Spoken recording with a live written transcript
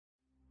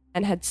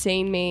and had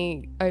seen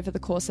me over the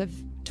course of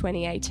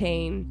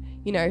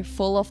 2018,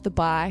 fall off the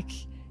bike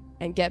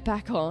and get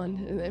back on,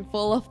 and then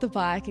fall off the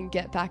bike and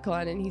get back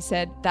on. And he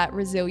said that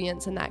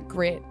resilience and that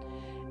grit,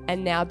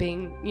 and now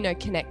being,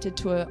 connected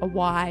to a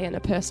why and a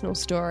personal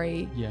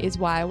story is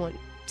why I want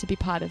to be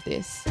part of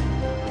this.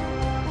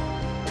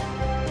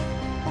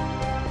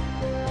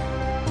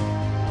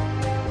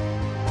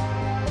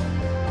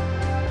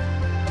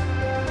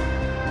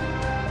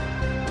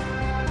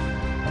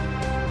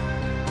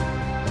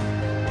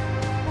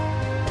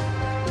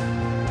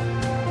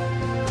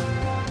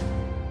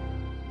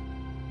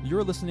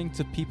 You're listening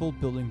to People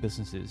Building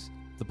Businesses,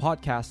 the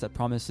podcast that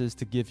promises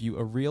to give you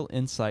a real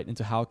insight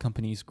into how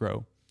companies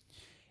grow.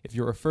 If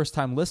you're a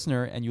first-time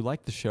listener and you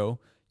like the show,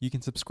 you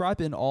can subscribe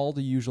in all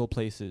the usual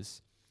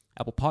places: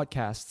 Apple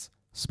Podcasts,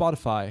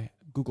 Spotify,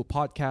 Google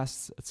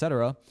Podcasts,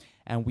 etc.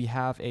 And we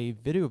have a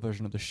video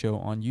version of the show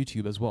on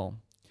YouTube as well.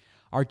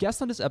 Our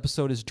guest on this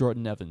episode is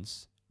Jordan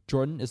Evans.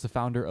 Jordan is the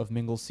founder of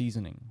Mingle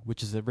Seasoning,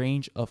 which is a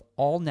range of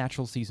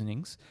all-natural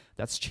seasonings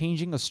that's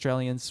changing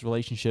Australians'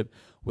 relationship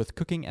with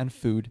cooking and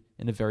food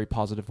in a very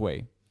positive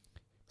way.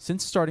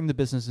 Since starting the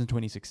business in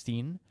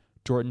 2016,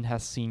 Jordan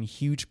has seen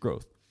huge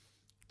growth.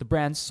 The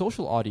brand's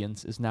social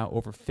audience is now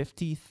over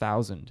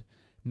 50,000.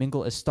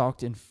 Mingle is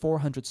stocked in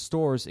 400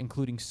 stores,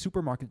 including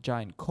supermarket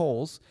giant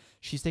Coles.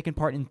 She's taken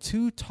part in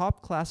 2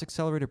 top-class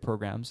accelerator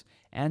programs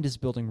and is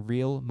building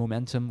real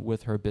momentum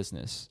with her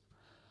business.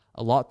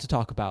 A lot to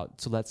talk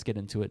about, so let's get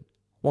into it.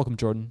 Welcome,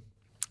 Jordan.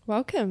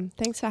 Welcome.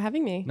 Thanks for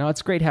having me. No,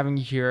 it's great having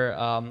you here.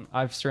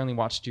 I've certainly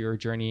watched your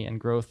journey and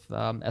growth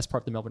as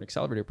part of the Melbourne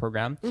Accelerator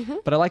program,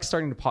 but I like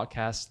starting the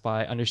podcast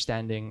by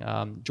understanding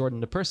Jordan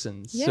the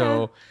person. Yeah.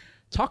 So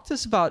talk to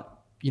us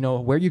about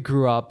where you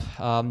grew up,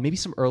 maybe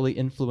some early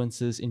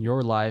influences in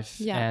your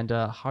life, and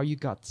how you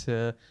got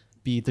to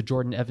be the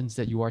Jordan Evans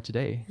that you are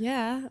today.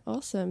 Yeah,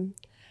 awesome.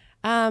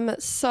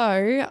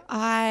 So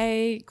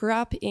I grew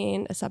up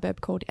in a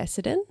suburb called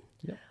Essendon,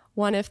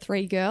 one of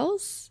 3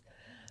 girls,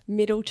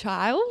 middle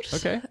child.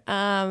 Okay.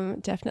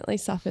 Definitely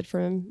suffered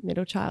from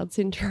middle child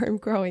syndrome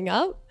growing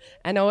up,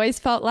 and always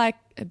felt like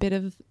a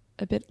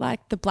bit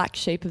like the black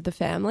sheep of the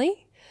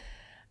family.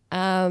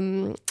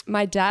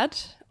 My dad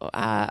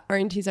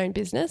owned his own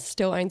business,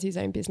 still owns his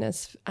own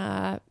business,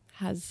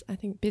 has, I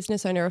think,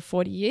 business owner of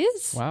 40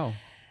 years. Wow.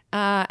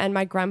 And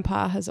my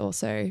grandpa has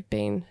also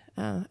been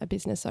a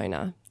business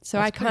owner. So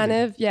That's I kind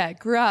crazy. of,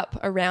 grew up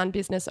around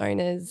business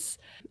owners.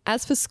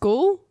 As for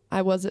school,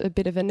 I was a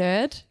bit of a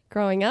nerd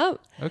growing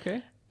up.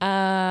 Okay.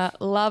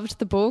 Loved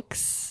the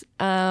books,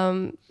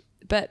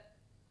 but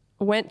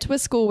went to a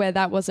school where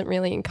that wasn't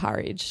really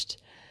encouraged.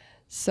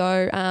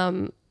 So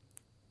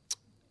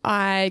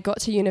I got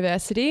to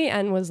university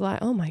and was like,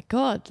 oh my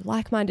God,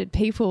 like-minded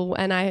people.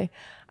 And I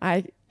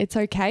it's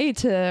okay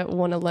to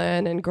want to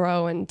learn and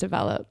grow and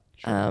develop.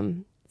 Sure.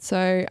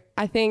 So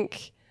I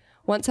think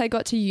once I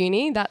got to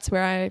uni, that's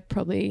where I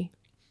probably,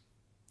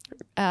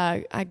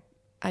 I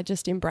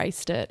just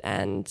embraced it.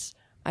 And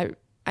I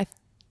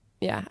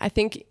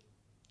think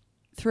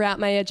throughout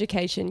my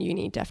education,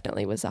 uni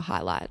definitely was a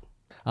highlight.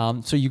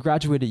 So you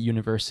graduated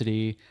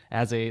university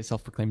as a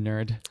self-proclaimed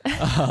nerd,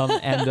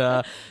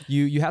 and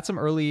you had some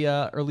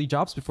early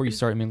jobs before you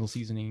started Mingle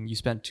Seasoning. You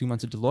spent 2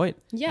 months at Deloitte,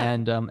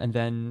 and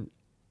then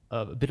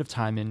a bit of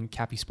time in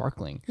Cappy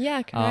Sparkling.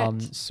 Yeah,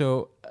 correct.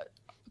 So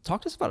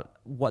talk to us about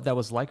what that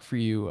was like for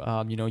you.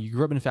 You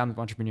grew up in a family of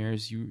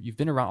entrepreneurs. You've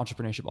been around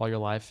entrepreneurship all your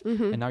life,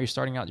 and now you're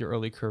starting out your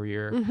early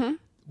career.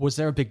 Was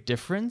there a big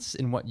difference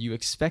in what you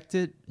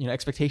expected,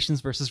 expectations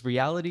versus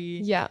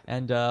reality? Yeah.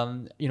 And,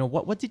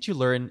 what did you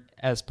learn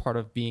as part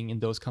of being in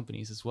those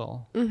companies as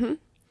well?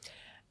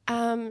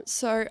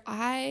 So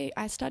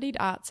I studied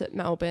arts at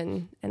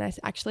Melbourne, and I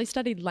actually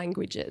studied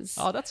languages.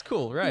 Oh, that's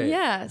cool. Right.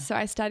 Yeah. So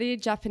I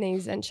studied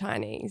Japanese and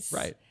Chinese.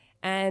 Right.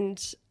 And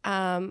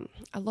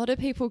a lot of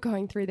people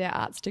going through their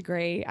arts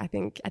degree, I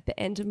think at the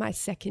end of my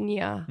second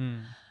year,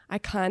 I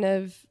kind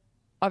of,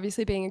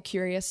 obviously being a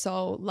curious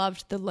soul,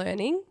 loved the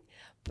learning,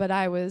 but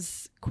I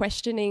was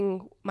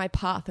questioning my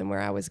path and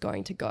where I was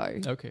going to go.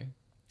 Okay.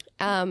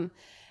 And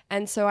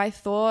so I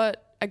thought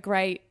a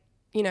great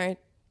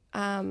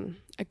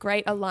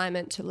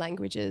alignment to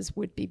languages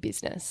would be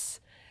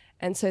business.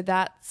 And so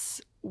that's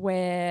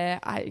where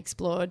I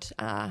explored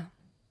an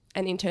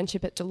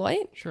internship at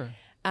Deloitte. Sure.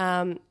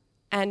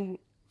 And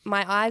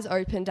my eyes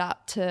opened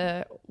up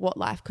to what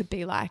life could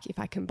be like if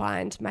I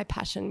combined my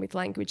passion with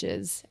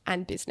languages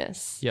and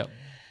business. Yep.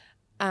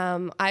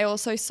 I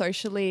also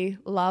socially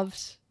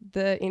loved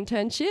the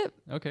internship.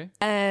 Okay.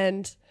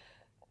 And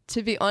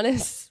to be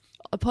honest,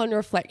 upon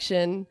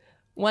reflection,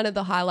 one of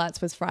the highlights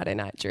was Friday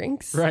night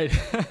drinks. Right.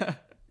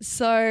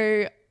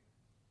 So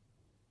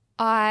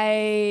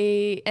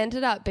I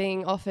ended up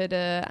being offered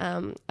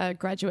a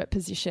graduate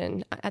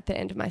position at the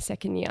end of my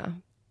second year.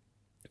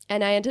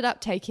 And I ended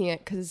up taking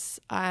it because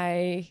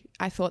I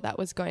thought that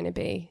was going to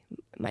be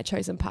my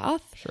chosen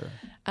path. Sure.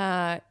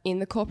 In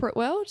the corporate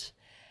world.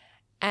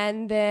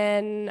 And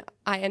then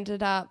I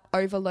ended up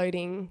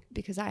overloading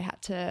because I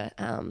had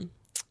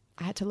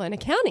I had to learn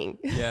accounting.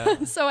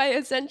 Yeah. So I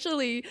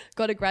essentially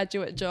got a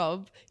graduate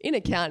job in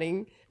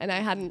accounting and I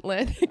hadn't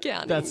learned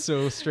accounting. That's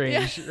so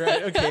strange,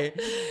 right? Okay.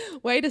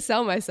 Way to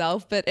sell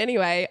myself. But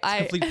anyway,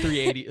 Complete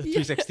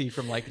 360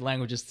 from like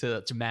languages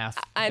to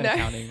math and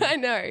accounting. I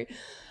know.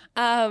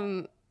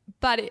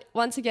 But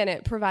once again,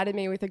 it provided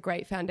me with a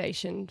great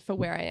foundation for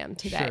where I am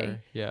today. Sure,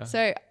 yeah.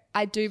 So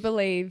I do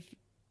believe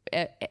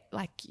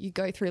like you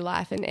go through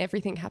life and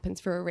everything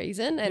happens for a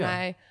reason.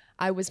 And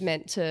I was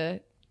meant to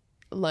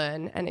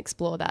learn and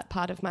explore that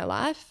part of my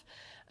life.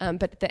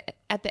 But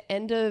at the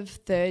end of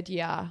third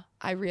year,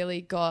 I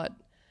really got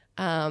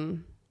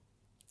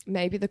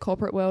maybe the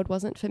corporate world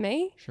wasn't for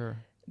me. Sure.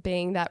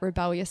 Being that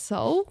rebellious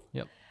soul.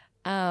 Yep.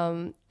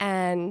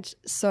 And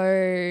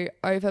so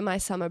over my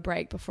summer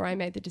break, before I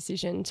made the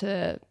decision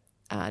to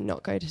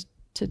not go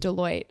to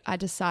Deloitte, I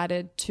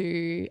decided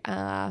to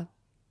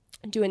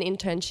do an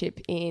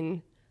internship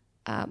in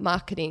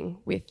marketing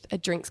with a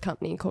drinks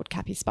company called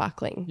Cappy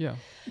Sparkling. Yeah.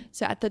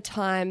 So at the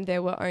time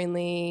there were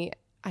only,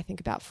 I think,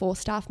 about 4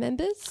 staff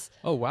members.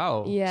 Oh,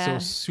 wow. Yeah.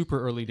 So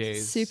super early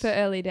days. Super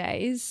early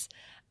days.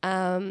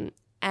 And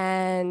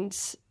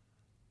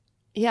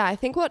yeah, I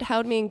think what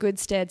held me in good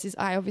stead is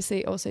I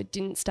obviously also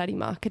didn't study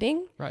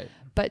marketing. Right.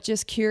 But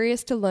just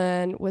curious to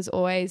learn, was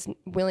always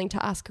willing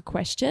to ask a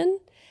question.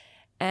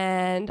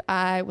 And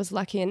I was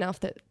lucky enough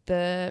that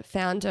the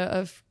founder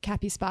of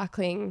Cappy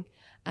Sparkling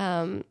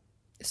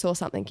saw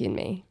something in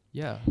me.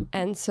 Yeah.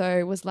 And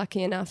so was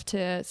lucky enough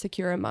to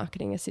secure a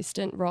marketing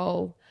assistant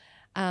role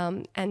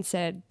and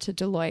said to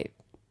Deloitte,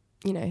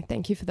 you know,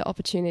 thank you for the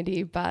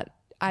opportunity. But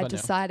I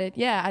decided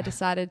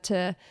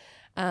to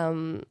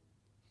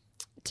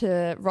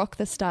rock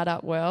the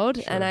startup world.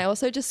 Sure. And I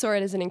also just saw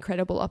it as an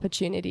incredible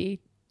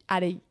opportunity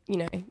at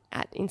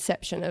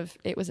inception of,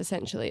 it was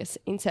essentially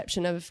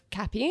inception of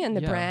Cappy and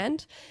the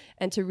brand,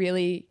 and to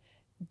really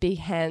be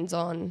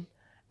hands-on,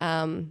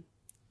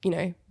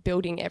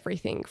 building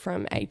everything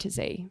from A to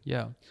Z.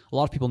 Yeah. A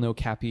lot of people know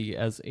Cappy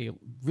as a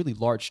really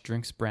large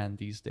drinks brand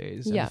these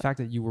days. And the fact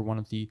that you were one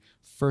of the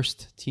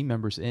first team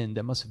members in,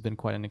 that must have been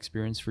quite an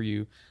experience for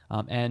you.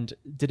 And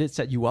did it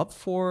set you up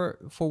for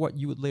what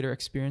you would later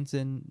experience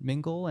in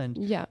Mingle? And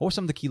what were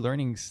some of the key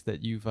learnings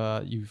that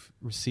you've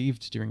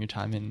received during your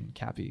time in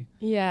Cappy?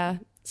 Yeah.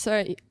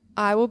 So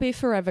I will be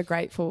forever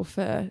grateful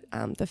for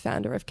the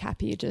founder of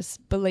Cappy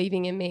just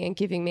believing in me and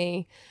giving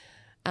me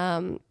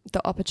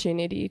the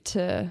opportunity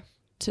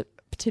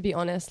to be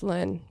honest,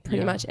 learn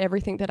pretty much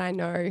everything that I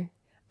know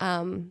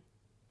and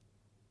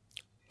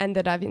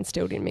that I've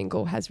instilled in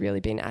Mingle has really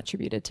been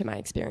attributed to my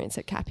experience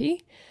at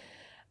Cappy.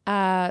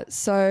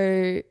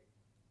 So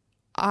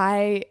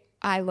I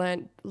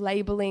learned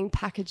labeling,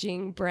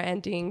 packaging,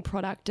 branding,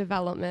 product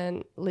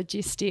development,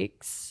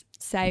 logistics,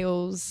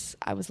 sales.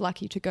 I was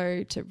lucky to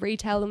go to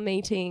retailer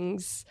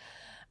meetings.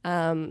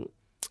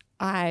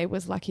 I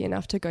was lucky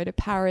enough to go to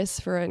Paris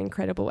for an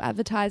incredible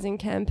advertising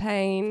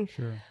campaign.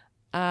 Sure.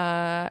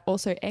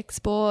 Also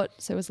export.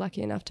 So I was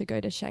lucky enough to go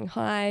to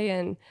Shanghai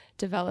and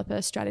develop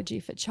a strategy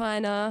for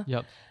China.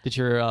 Yep. Did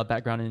your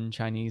background in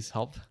Chinese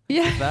help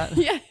with that?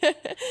 Yeah.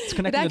 It's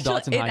connecting the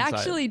dots in hindsight. It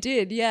actually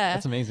did, yeah.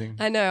 That's amazing.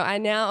 I know. I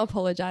now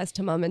apologize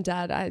to mum and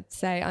dad. I'd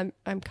say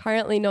I'm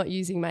currently not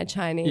using my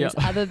Chinese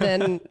other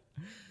than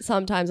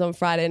sometimes on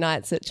Friday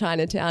nights at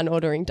Chinatown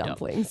ordering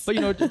dumplings.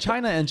 But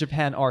China and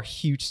Japan are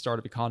huge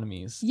startup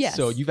economies. Yes.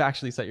 So you've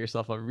actually set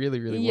yourself up really,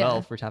 really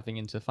well for tapping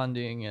into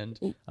funding and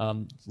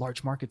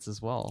large markets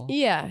as well.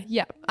 Yeah.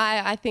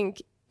 I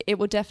think it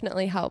will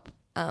definitely help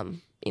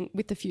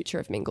with the future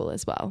of Mingle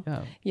as well.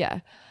 Yeah.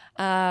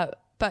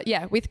 But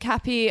yeah, with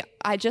Cappy,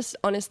 I just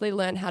honestly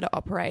learned how to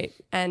operate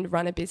and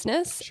run a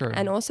business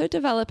and also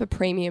develop a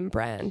premium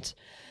brand.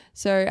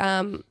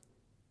 So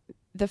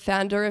the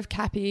founder of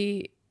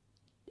Cappy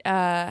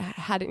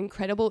had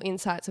incredible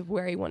insights of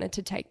where he wanted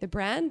to take the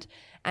brand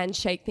and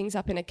shake things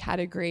up in a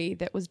category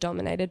that was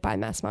dominated by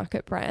mass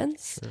market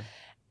brands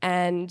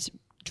and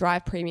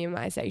drive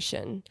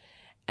premiumization.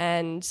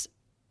 And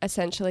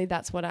essentially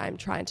that's what I'm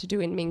trying to do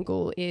in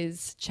Mingle,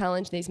 is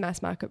challenge these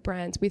mass market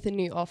brands with a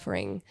new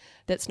offering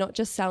that's not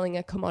just selling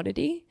a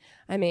commodity.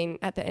 I mean,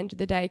 at the end of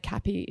the day,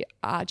 Cappy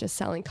are just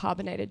selling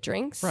carbonated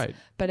drinks,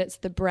 but it's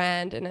the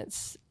brand and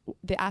it's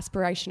the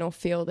aspirational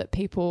feel that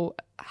people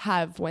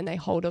have when they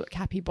hold a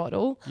Cappy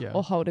bottle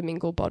or hold a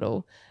Mingle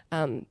bottle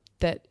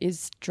that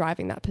is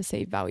driving that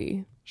perceived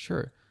value.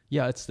 Sure.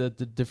 Yeah, it's the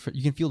different.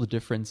 You can feel the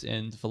difference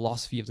in the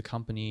philosophy of the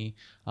company,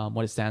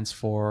 what it stands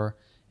for.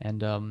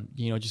 And,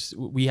 just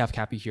we have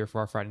Cappy here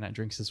for our Friday night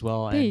drinks as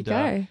well. There you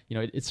go.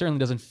 It certainly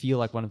doesn't feel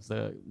like one of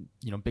the,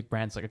 big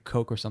brands like a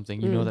Coke or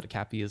something. You know that a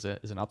Cappy is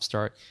an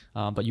upstart,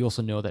 but you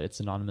also know that it's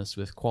synonymous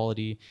with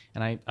quality.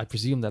 And I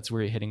presume that's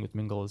where you're hitting with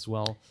Mingle as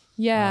well.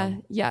 Yeah,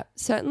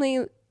 certainly.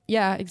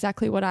 Yeah,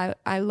 exactly what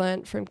I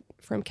learned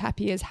from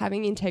Cappy is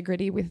having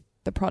integrity with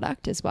the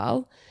product as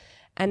well.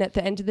 And at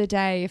the end of the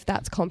day, if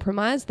that's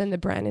compromised, then the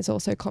brand is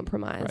also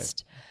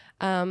compromised.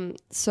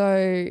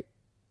 So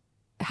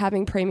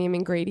having premium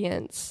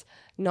ingredients,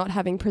 not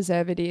having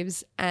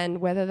preservatives, and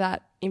whether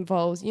that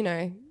involves,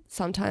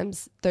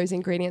 sometimes those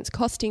ingredients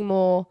costing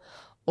more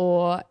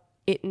or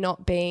it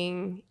not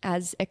being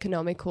as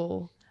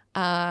economical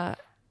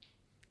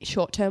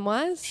short-term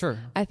wise. Sure.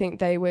 I think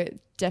they were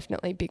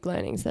definitely big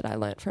learnings that I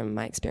learned from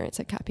my experience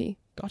at Cappy.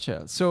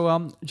 Gotcha.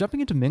 So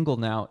jumping into Mingle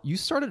now, you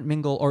started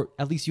Mingle, or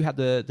at least you had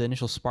the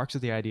initial sparks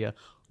of the idea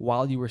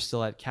while you were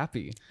still at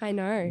Cappy. I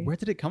know. Where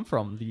did it come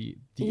from, the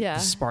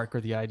spark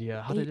or the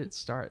idea? How did it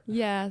start?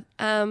 Yeah.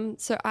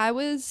 So I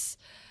was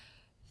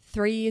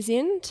 3 years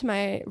into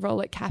my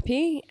role at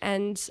Cappy,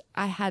 and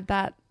I had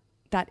that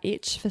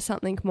itch for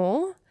something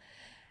more.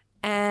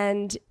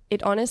 And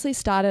it honestly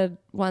started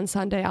one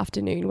Sunday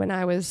afternoon when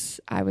I was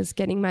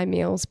getting my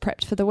meals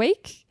prepped for the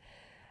week.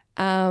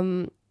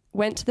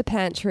 Went to the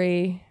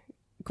pantry,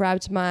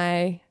 grabbed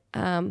my,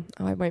 I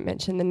won't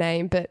mention the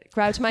name, but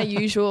grabbed my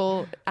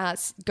usual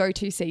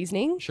go-to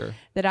seasoning. Sure.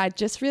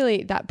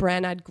 That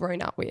brand I'd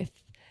grown up with.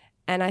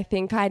 And I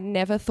think I'd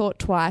never thought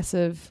twice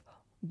of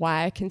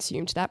why I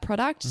consumed that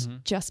product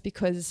just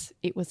because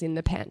it was in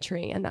the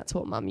pantry and that's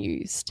what Mum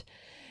used.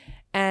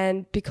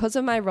 And because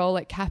of my role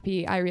at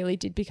Cappy, I really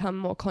did become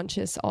more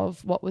conscious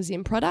of what was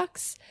in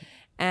products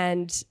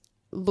and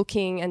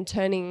looking and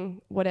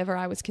turning whatever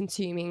I was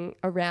consuming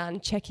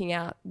around, checking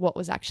out what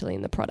was actually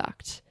in the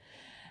product.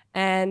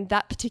 And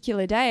that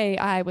particular day,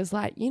 I was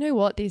like, you know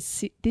what,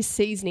 this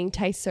seasoning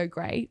tastes so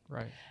great,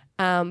 right?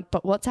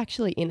 But what's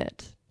actually in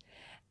it?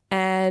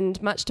 And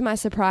much to my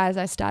surprise,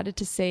 I started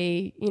to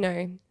see,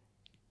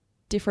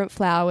 different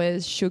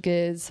flours,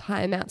 sugars,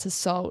 high amounts of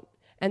salt,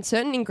 and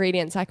certain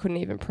ingredients I couldn't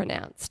even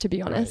pronounce, to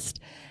be honest.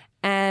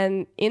 Right.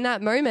 And in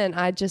that moment,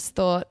 I just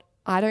thought,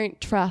 I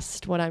don't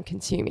trust what I'm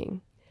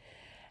consuming.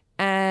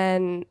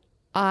 And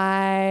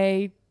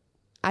I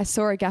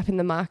saw a gap in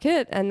the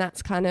market, and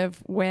that's kind of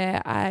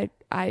where I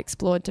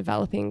explored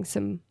developing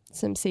some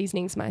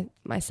seasonings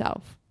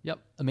myself. Yep.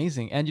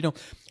 Amazing. And,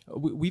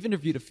 we've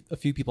interviewed a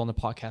few people on the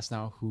podcast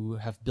now who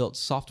have built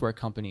software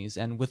companies.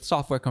 And with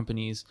software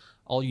companies,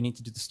 all you need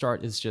to do to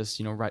start is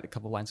just, write a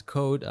couple lines of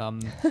code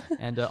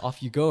and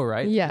off you go,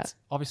 right? Yeah. It's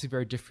obviously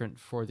very different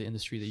for the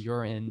industry that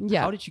you're in.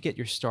 Yeah. How did you get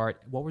your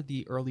start? What were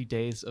the early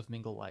days of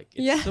Mingle like?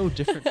 It's so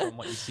different from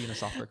what you see in a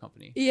software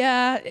company.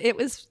 Yeah, it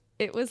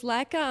was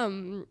like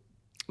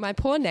my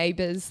poor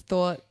neighbors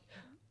thought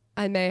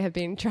I may have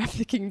been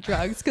trafficking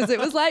drugs because it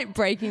was like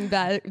Breaking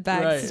Bad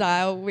right.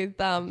 style with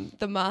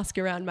the mask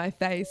around my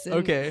face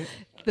and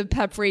the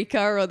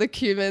paprika or the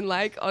cumin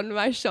like on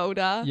my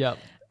shoulder. Yep.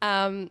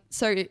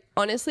 So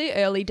honestly,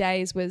 early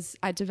days was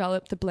I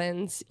developed the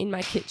blends in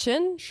my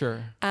kitchen.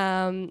 Sure.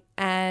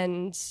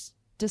 And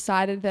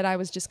decided that I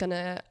was just going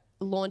to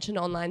launch an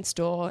online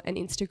store, an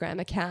Instagram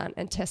account,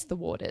 and test the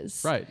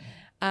waters. Right.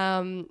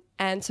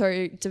 And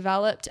so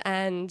developed,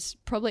 and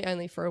probably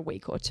only for a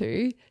week or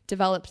two,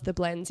 developed the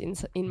blends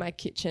in my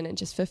kitchen and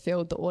just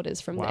fulfilled the orders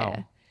from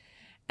there.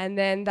 And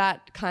then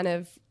that kind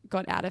of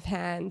got out of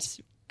hand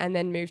and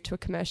then moved to a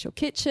commercial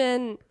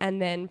kitchen,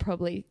 and then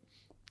probably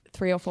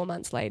 3 or 4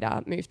 months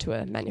later moved to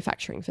a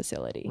manufacturing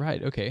facility.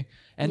 Right. Okay.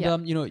 And,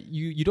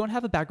 you don't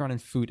have a background in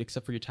food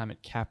except for your time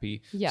at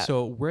Cappy. Yeah.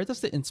 So where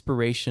does the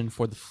inspiration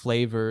for the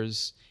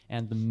flavors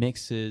and the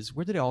mixes,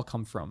 where did it all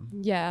come from?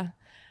 Yeah.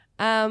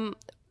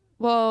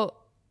 Well,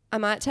 I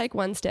might take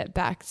one step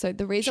back. So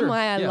the reason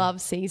why I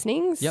love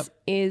seasonings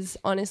is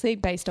honestly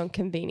based on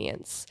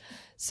convenience.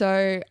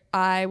 So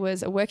I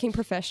was a working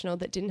professional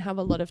that didn't have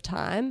a lot of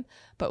time,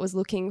 but was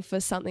looking for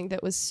something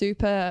that was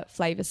super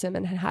flavoursome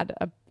and had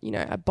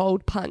a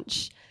bold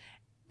punch.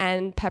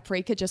 And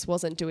paprika just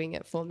wasn't doing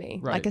it for me.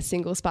 Right. Like a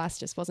single spice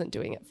just wasn't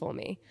doing it for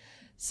me.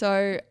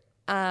 So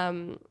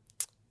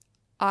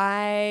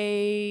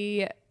I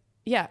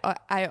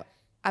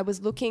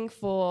was looking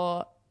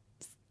for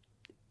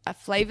a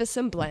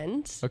flavoursome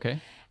blend. Okay.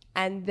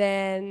 And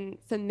then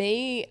for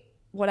me,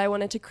 what I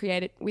wanted to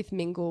create with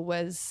Mingle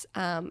was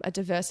a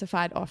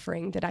diversified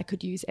offering that I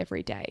could use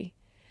every day.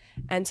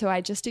 And so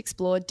I just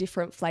explored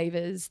different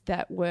flavours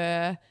that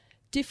were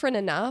different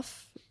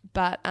enough,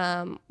 but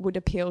would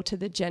appeal to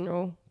the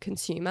general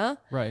consumer.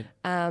 Right.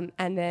 And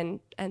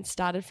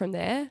started from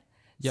there.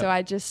 Yep. So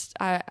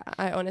I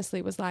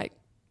honestly was like,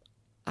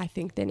 I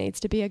think there needs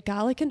to be a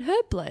garlic and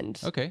herb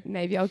blend. Okay.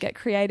 Maybe I'll get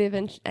creative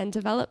and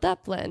develop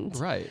that blend.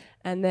 Right.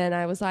 And then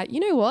I was like, you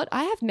know what?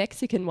 I have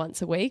Mexican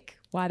once a week.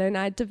 Why don't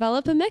I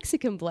develop a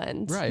Mexican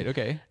blend? Right.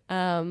 Okay.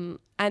 And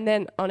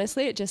then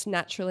honestly, it just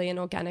naturally and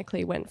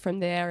organically went from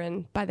there.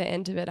 And by the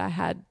end of it, I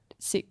had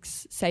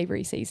 6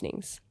 savory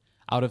seasonings.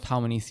 Out of how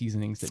many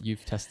seasonings that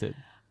you've tested?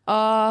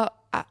 I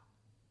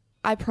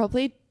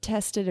probably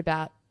tested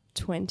about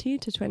 20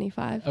 to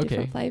 25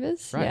 different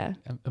flavors. Right. Yeah.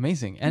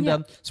 Amazing. And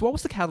so what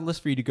was the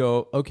catalyst for you to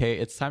go, okay,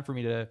 it's time for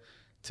me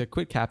to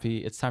quit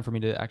Cappy. It's time for me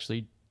to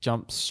actually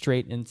jump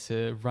straight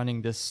into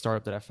running this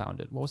startup that I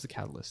founded. What was the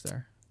catalyst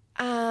there?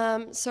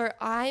 So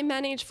I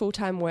managed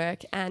full-time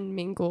work and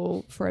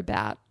Mingle for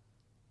about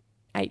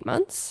 8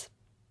 months.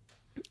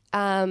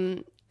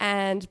 And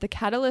the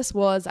catalyst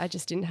was I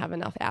just didn't have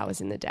enough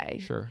hours in the day.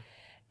 Sure.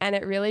 And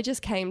it really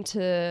just came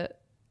to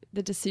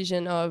the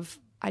decision of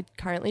I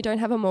currently don't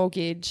have a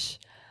mortgage.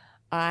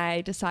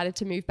 I decided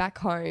to move back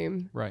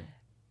home. Right.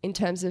 in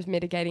terms of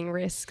mitigating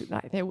risk,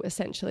 like there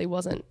essentially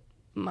wasn't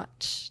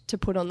much to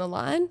put on the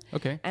line.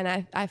 Okay.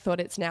 And I thought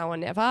it's now or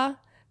never.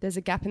 There's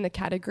a gap in the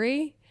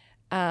category,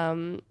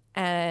 and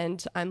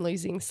I'm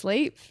losing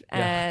sleep,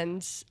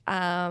 and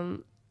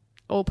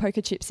all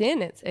poker chips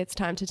in. It's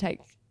time to take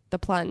the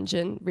plunge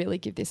and really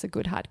give this a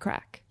good hard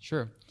crack.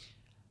 Sure.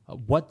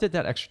 What did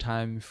that extra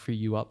time free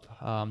you up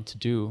to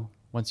do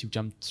once you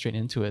jumped straight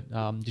into it?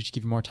 Did you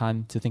give you more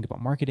time to think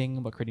about marketing,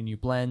 about creating new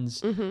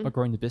blends, about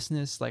growing the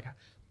business? Like,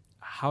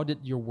 how did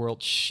your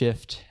world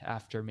shift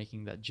after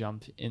making that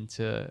jump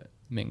into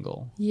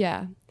Mingle?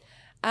 Yeah.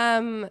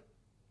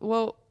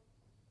 Well,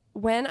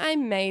 when I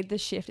made the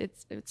shift,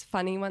 it's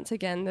funny, once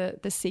again,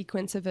 the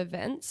sequence of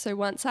events. So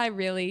once I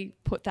really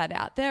put that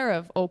out there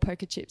of all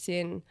poker chips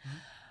in,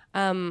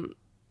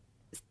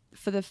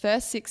 for the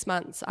first 6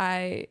 months,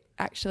 I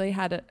actually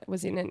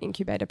was in an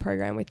incubator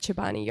program with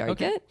Chobani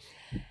Yogurt. Okay.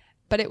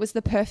 But it was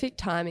the perfect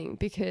timing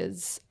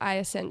because I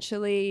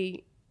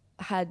essentially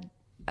had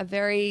a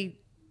very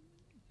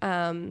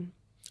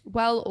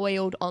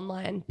well-oiled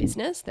online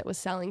business that was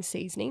selling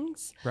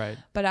seasonings. Right.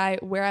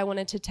 But where I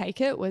wanted to take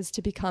it was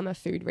to become a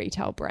food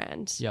retail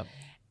brand. Yep.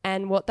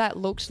 And what that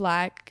looked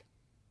like,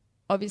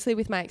 obviously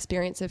with my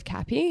experience of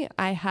Cappy,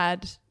 I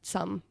had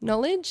some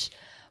knowledge,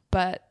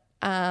 but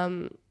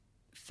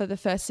for the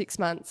first 6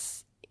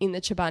 months in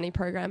the Chobani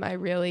program, I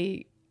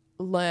really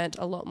learned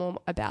a lot more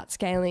about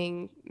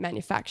scaling,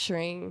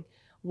 manufacturing,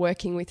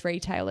 working with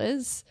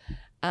retailers.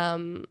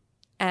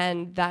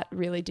 And that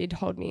really did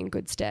hold me in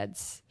good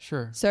steads.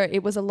 Sure. So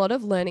it was a lot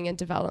of learning and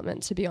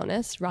development, to be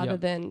honest, rather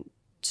than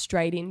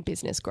straight in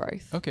business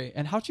growth. Okay.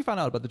 And how did you find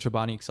out about the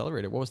Chobani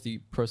Accelerator? What was the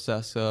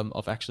process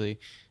of actually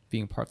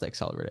being part of the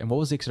accelerator? And what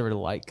was the accelerator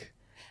like?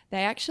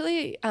 They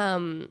actually,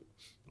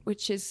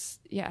 which is,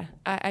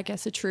 I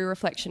guess a true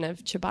reflection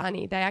of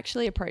Chobani, they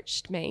actually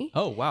approached me.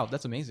 Oh, wow.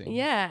 That's amazing.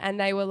 Yeah. And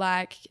they were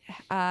like,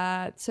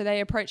 so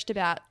they approached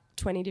about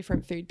 20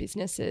 different food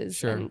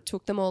businesses and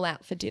took them all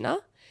out for dinner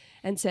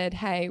and said,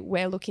 hey,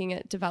 we're looking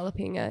at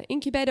developing an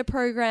incubator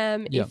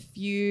program. Yep. If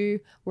you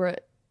were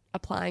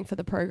applying for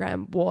the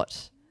program,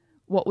 what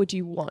would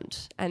you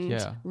want? And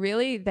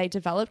really they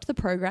developed the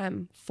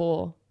program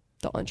for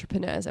the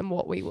entrepreneurs and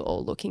what we were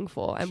all looking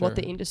for and what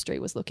the industry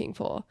was looking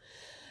for.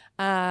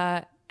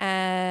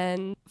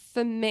 And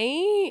for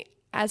me,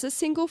 as a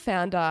single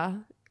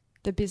founder,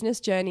 the business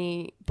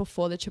journey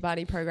before the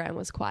Chobani program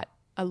was quite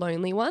a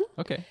lonely one.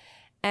 Okay.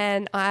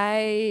 And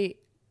I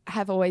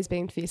have always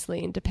been fiercely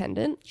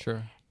independent.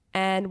 Sure.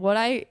 And what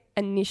I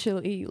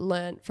initially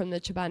learned from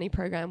the Chobani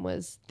program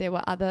was there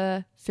were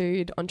other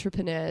food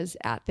entrepreneurs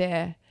out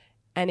there.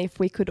 And if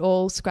we could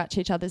all scratch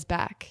each other's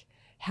back,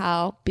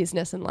 how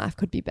business and life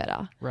could be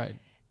better. Right.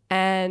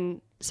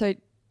 And so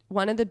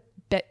one of the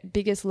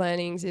biggest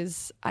learnings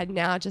is I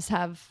now just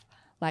have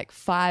like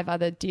 5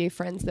 other dear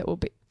friends that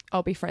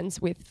I'll be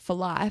friends with for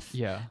life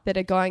that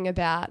are going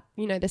about,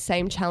 the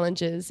same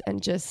challenges,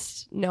 and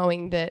just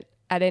knowing that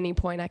at any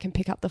point I can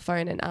pick up the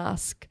phone and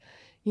ask,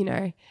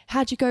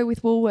 how'd you go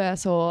with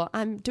Woolworths? Or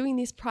I'm doing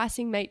this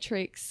pricing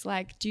matrix.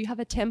 Like, do you have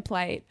a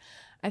template?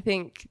 I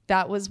think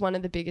that was one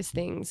of the biggest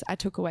things I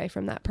took away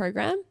from that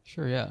program.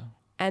 Sure. Yeah.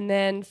 And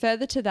then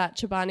further to that,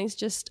 Chobani's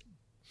just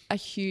a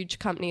huge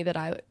company that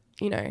I,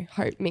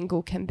 hope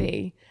Mingle can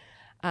be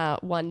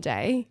one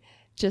day.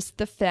 Just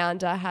the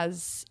founder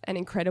has an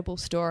incredible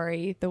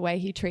story, the way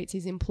he treats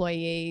his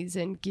employees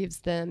and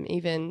gives them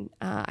even,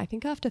 I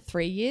think after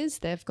 3 years,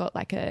 they've got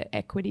like a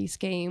equity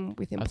scheme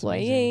with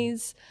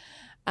employees.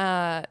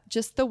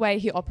 Just the way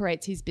he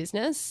operates his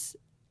business,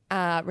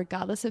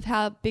 regardless of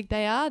how big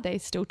they are, they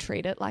still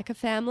treat it like a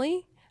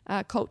family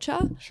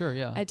culture. Sure,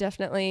 yeah.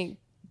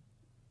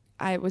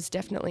 I was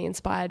definitely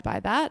inspired by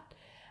that.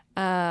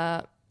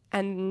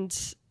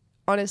 And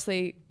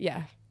honestly,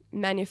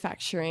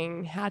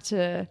 manufacturing, how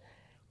to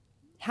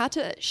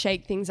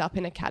shake things up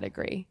in a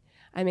category.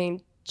 I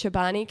mean,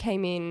 Chobani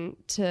came in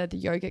to the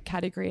yogurt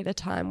category at a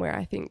time where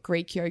I think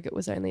Greek yogurt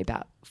was only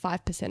about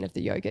 5% of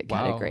the yogurt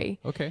category.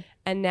 Okay.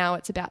 And now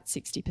it's about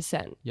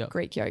 60%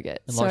 Greek yogurt.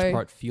 In large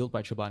part fueled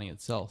by Chobani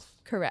itself.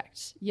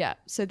 Correct. Yeah.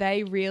 So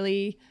they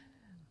really,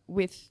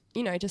 with,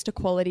 just a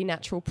quality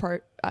natural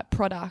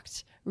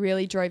product,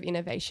 really drove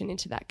innovation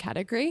into that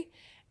category.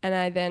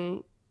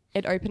 And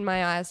it opened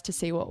my eyes to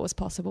see what was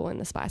possible in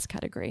the spice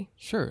category.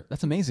 Sure.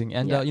 That's amazing.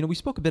 And, we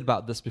spoke a bit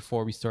about this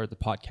before we started the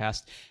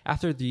podcast.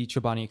 After the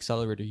Chobani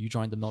Accelerator, you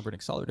joined the Melbourne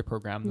Accelerator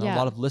program. A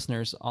lot of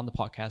listeners on the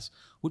podcast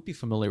would be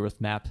familiar with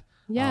MAP.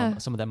 Yeah.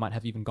 Some of them might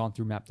have even gone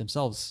through MAP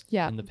themselves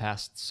in the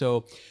past.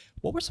 So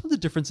what were some of the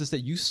differences that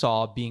you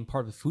saw being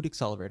part of a food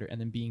accelerator and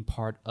then being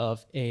part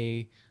of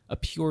a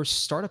pure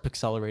startup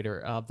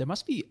accelerator? There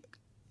must be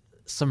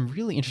some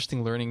really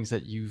interesting learnings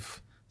that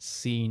you've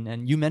seen,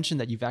 and you mentioned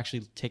that you've actually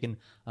taken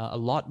a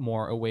lot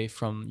more away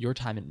from your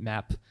time at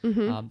MAP.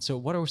 So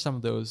what are some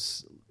of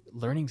those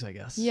learnings, I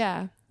guess?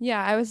 Yeah,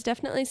 I was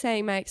definitely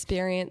saying my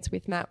experience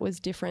with MAP was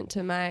different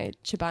to my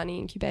Chobani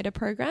incubator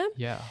program.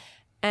 Yeah.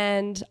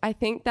 And I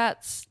think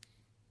that's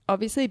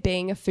obviously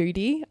being a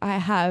foodie, I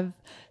have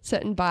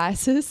certain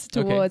biases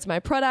towards my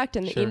product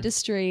and the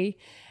industry.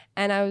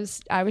 And I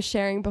was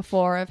sharing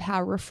before of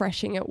how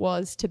refreshing it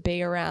was to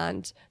be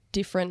around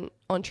different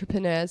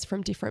entrepreneurs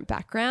from different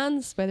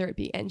backgrounds, whether it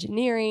be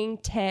engineering,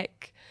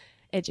 tech,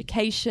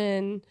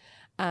 education.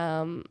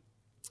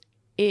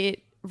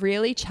 It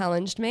really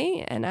challenged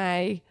me,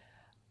 and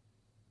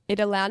it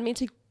allowed me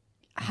to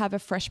have a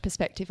fresh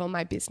perspective on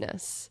my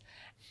business.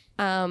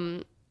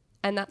 And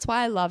that's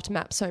why I loved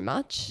MAP so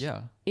much.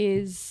 Yeah.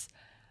 Is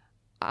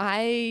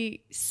I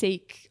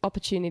seek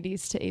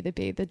opportunities to either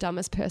be the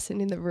dumbest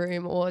person in the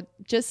room or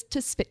just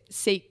to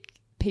seek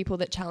people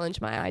that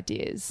challenge my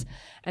ideas.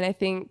 And I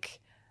think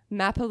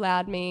MAP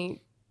allowed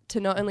me to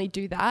not only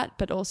do that,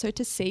 but also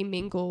to see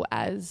Mingle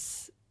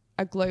as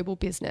a global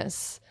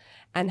business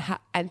and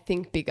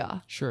think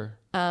bigger. Sure.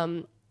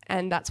 And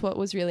that's what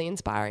was really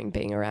inspiring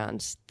being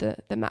around the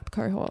MAP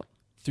cohort.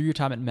 Through your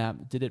time at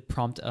MAP, did it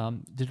prompt you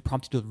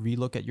to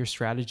relook at your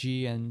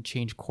strategy and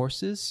change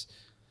courses?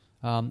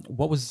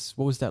 What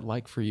was that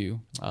like for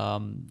you?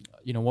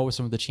 What were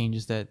some of the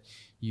changes that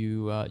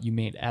you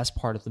made as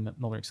part of the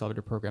Melbourne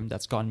Accelerator program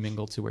that's gotten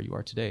Mingle to where you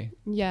are today?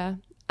 Yeah.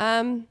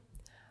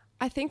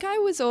 I think I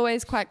was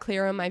always quite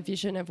clear on my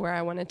vision of where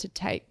I wanted to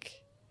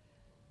take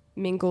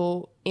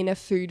Mingle in a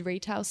food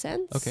retail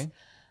sense. Okay.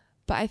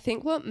 But I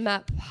think what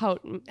MAP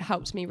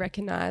helped me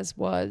recognize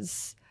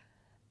was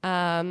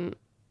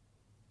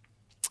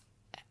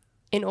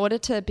in order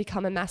to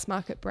become a mass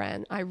market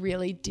brand, I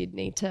really did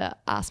need to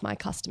ask my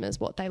customers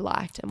what they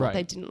liked and what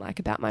they didn't like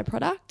about my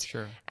product.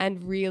 Sure.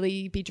 And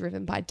really be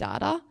driven by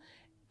data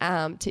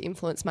to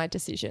influence my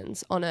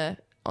decisions on a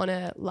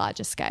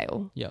larger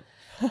scale. Yeah.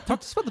 Talk to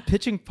us about the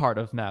pitching part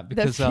of MAP,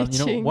 because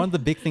one of the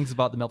big things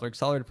about the Melbourne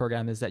Accelerator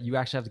program is that you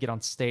actually have to get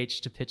on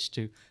stage to pitch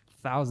to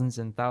thousands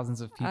and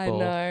thousands of people. I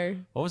know.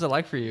 What was it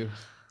like for you?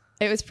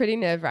 It was pretty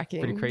nerve-wracking.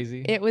 Pretty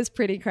crazy? It was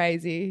pretty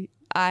crazy.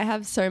 I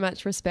have so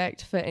much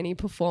respect for any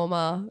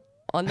performer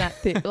on that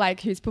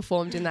who's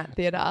performed in that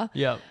theater.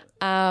 Yeah.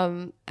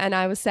 And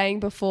I was saying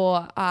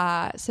before,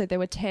 so there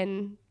were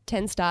 10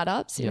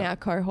 startups in our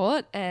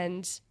cohort,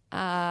 and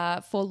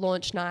for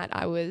launch night,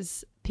 I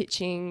was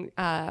pitching.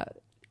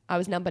 I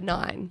was number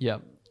 9. Yeah.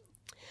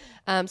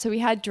 So we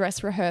had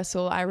dress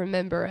rehearsal. I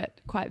remember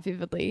it quite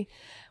vividly.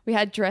 We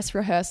had dress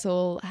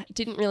rehearsal.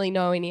 Didn't really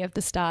know any of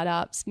the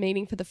startups.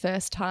 Meeting for the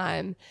first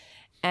time,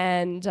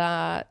 and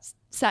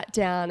sat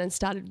down and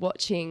started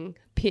watching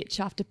pitch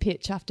after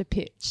pitch after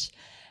pitch.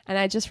 And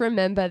I just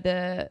remember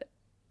the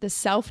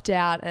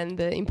self-doubt and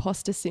the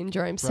imposter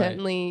syndrome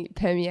certainly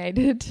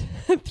permeated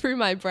through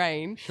my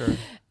brain. Sure.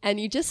 And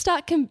you just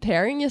start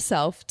comparing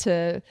yourself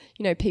to,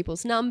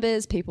 people's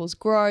numbers, people's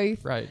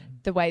growth,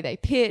 the way they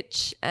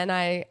pitch. And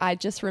I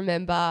just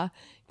remember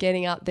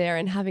getting up there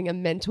and having a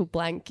mental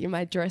blank in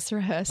my dress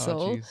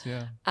rehearsal. Oh, geez,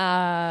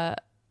 yeah.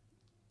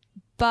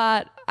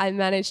 But I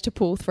managed to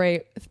pull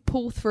through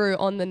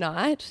on the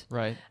night.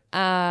 Right.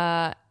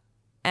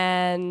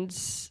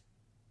 And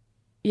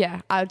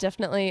yeah,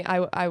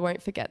 I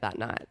won't forget that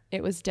night.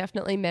 It was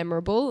definitely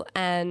memorable,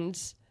 and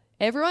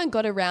everyone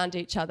got around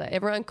each other.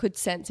 Everyone could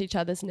sense each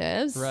other's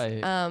nerves.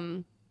 Right.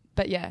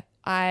 But yeah,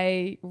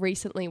 I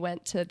recently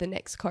went to the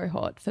next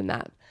cohort for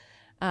that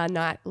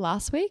night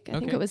last week. I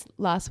think it was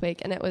last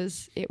week, and it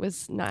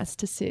was nice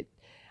to sit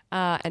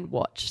and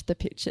watch the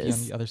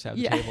pitches. On the other side of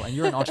the table. And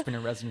you're an entrepreneur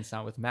in residence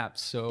now with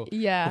MAPS. So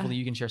hopefully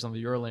you can share some of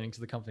your learnings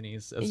to the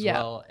companies as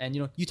well. And,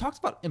 you talked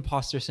about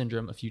imposter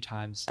syndrome a few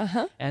times.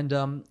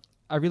 And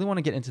I really want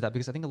to get into that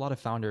because I think a lot of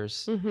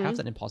founders have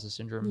that imposter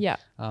syndrome. Yeah.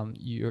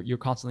 You're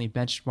constantly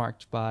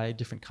benchmarked by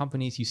different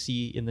companies. You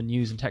see in the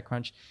news and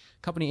TechCrunch,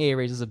 company A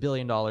raises $1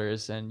 billion,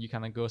 and you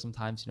kind of go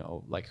sometimes,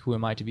 who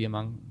am I to be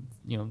among,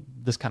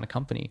 this kind of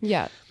company?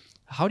 Yeah.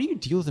 How do you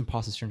deal with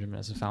imposter syndrome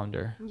as a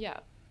founder?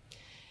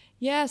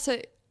 Yeah,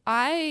 so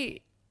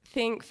I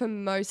think for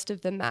most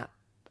of the MAP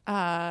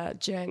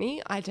journey,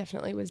 I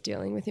definitely was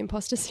dealing with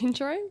imposter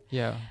syndrome.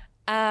 Yeah.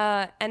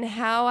 And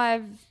how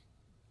I've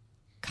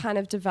kind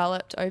of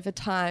developed over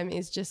time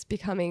is just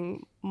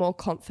becoming more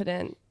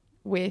confident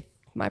with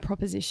my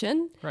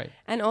proposition. Right.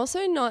 And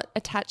also not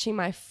attaching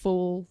my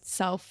full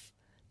self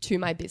to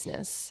my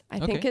business. I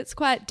think it's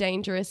quite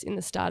dangerous in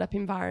the startup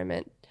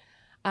environment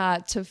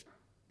to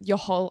your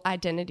whole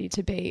identity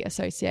to be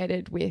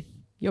associated with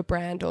your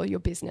brand or your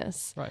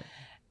business. Right.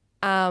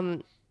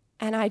 And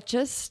I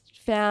just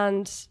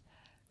found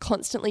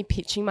constantly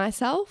pitching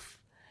myself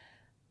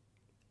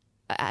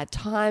at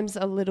times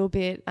a little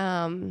bit,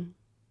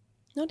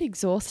 not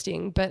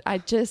exhausting, but I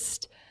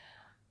just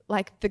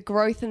the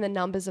growth and the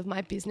numbers of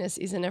my business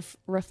isn't a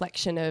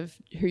reflection of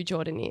who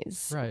Jordan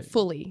is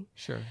fully.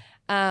 Sure.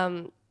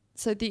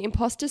 So the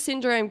imposter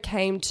syndrome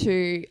came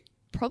to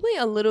probably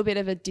a little bit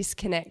of a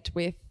disconnect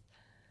with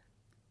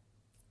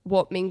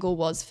what Mingle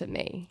was for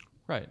me.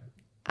 Right.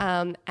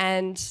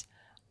 And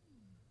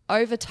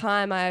over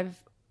time,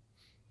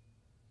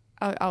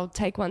 I'll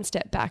take one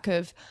step back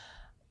of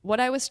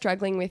what I was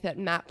struggling with at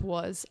MAP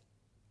was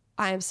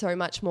I am so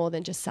much more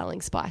than just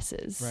selling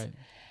spices. Right.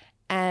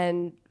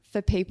 And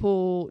for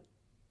people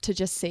to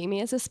just see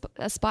me as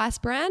a spice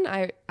brand.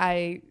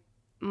 I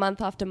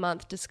month after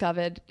month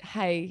discovered,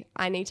 hey,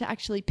 I need to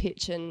actually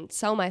pitch and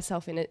sell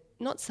myself in it.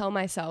 Not sell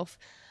myself.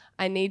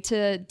 I need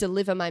to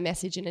deliver my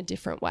message in a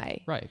different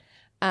way. Right.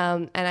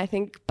 And I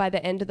think by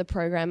the end of the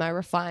program, I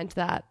refined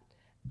that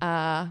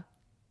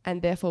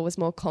and therefore was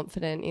more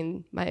confident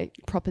in my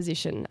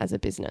proposition as a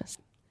business.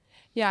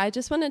 Yeah, I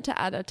just wanted to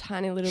add a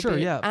tiny little bit. Sure,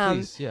 yeah,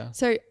 please, yeah.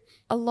 So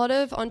a lot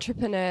of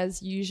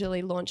entrepreneurs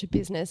usually launch a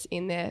business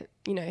in their,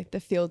 the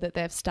field that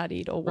they've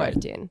studied or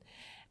worked in.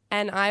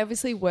 And I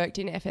obviously worked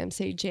in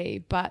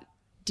FMCG, but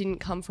didn't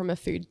come from a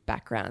food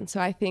background. So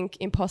I think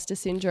imposter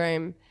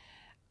syndrome,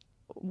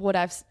 what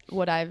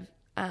I've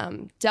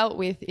dealt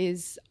with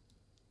is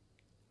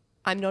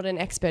I'm not an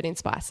expert in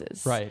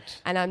spices.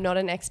 Right. And I'm not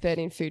an expert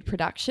in food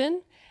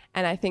production.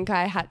 And I think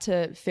I had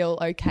to feel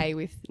okay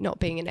with not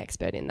being an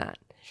expert in that.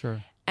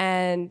 Sure.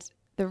 And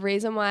the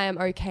reason why I'm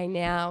okay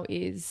now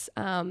is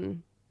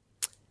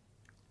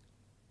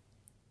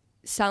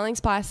selling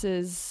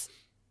spices,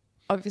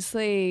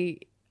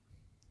 obviously,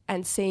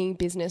 and seeing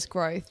business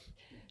growth.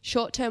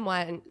 Short-term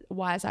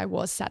wise, I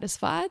was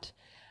satisfied,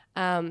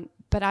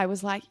 but I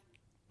was like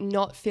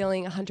not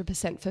feeling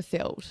 100%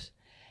 fulfilled.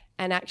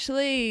 And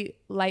actually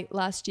late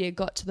last year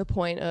got to the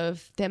point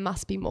of there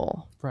must be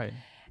more. Right.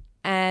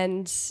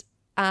 And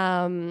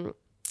I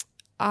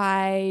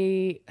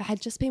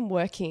had just been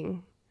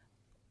working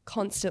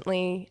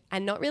constantly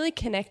and not really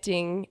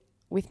connecting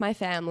with my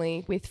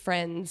family, with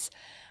friends,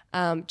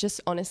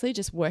 just honestly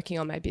just working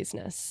on my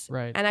business.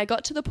 Right. And I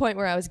got to the point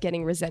where I was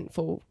getting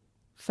resentful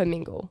for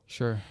Mingle.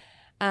 Sure.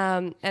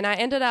 And I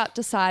ended up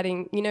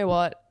deciding, you know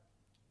what?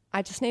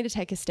 I just need to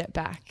take a step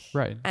back.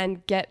 Right.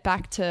 And get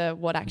back to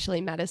what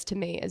actually matters to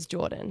me as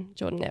Jordan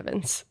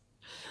Evans.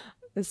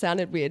 It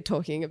sounded weird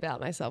talking about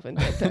myself in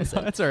third person.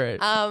 No, that's all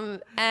right.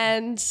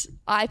 And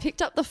I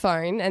picked up the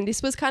phone, and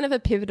this was kind of a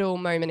pivotal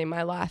moment in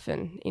my life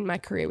and in my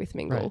career with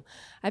Mingle. Right.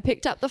 I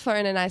picked up the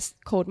phone and I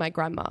called my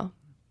grandma.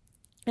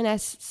 And I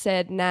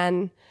said,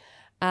 Nan,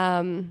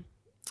 I'm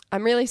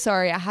really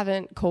sorry I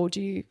haven't called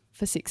you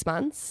for 6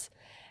 months.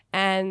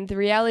 And the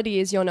reality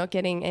is you're not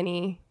getting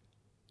any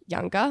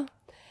younger.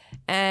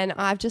 And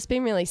I've just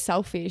been really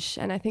selfish.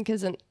 And I think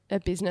as a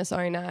business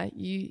owner,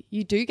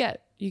 you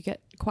get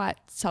quite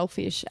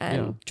selfish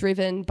and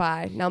driven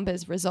by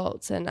numbers,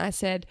 results. And I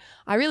said,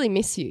 I really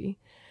miss you.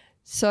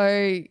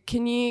 So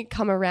can you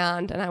come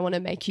around, and I want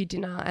to make you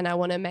dinner, and I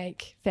want to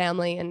make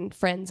family and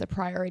friends a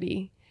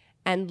priority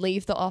and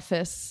leave the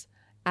office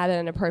at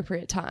an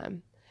appropriate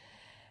time.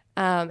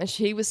 And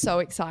she was so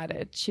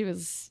excited. She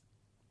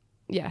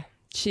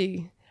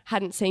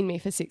hadn't seen me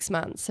for 6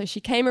 months. So she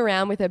came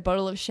around with a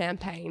bottle of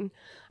champagne.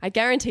 I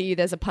guarantee you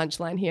there's a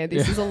punchline here.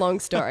 This is a long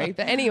story.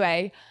 But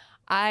anyway,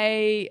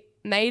 I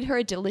made her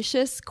a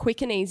delicious,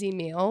 quick and easy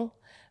meal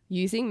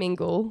using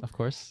Mingle. Of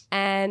course.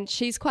 And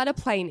she's quite a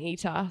plain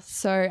eater.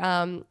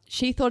 So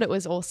she thought it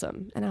was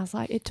awesome. And I was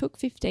like, it took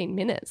 15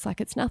 minutes.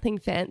 Like, it's nothing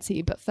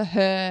fancy. But for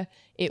her,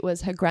 it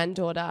was her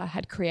granddaughter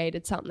had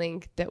created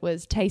something that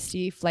was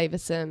tasty,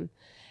 flavoursome,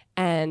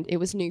 and it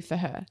was new for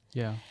her.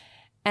 Yeah.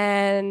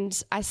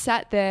 And I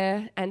sat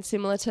there, and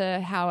similar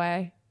to how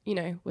I,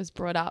 was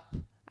brought up,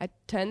 I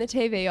turned the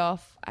TV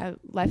off. I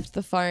left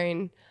the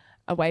phone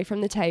away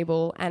from the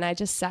table, and I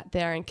just sat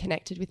there and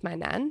connected with my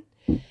nan.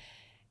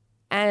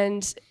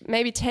 And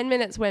maybe 10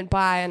 minutes went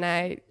by, and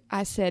I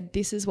said,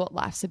 this is what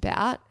life's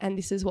about, and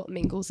this is what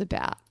Mingle's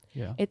about.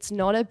 Yeah. It's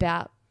not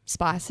about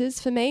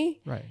spices for me.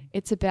 Right.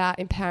 It's about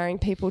empowering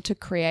people to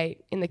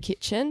create in the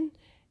kitchen,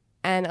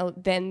 and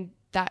then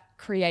that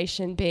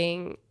creation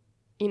being,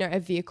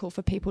 a vehicle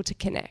for people to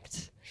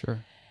connect.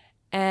 Sure.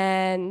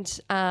 And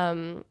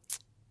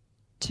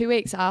 2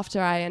 weeks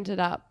after, I ended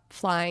up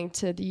flying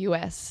to the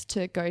US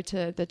to go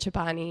to the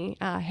Chobani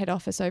head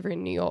office over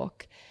in New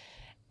York.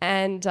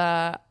 And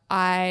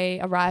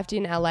I arrived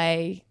in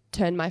LA,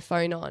 turned my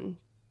phone on,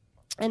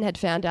 and had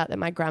found out that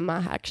my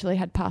grandma actually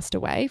had passed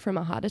away from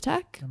a heart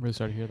attack. I'm really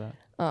sorry to hear that.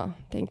 Oh,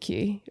 thank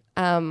you.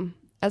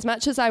 As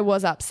much as I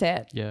was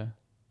upset,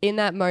 in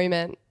that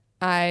moment,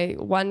 I,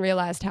 one,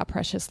 realized how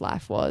precious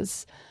life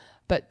was,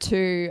 but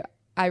two,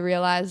 I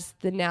realized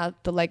that now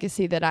the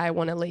legacy that I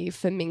want to leave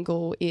for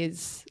Mingle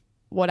is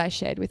what I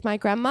shared with my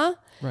grandma.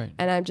 Right.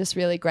 And I'm just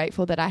really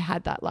grateful that I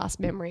had that last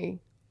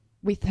memory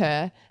with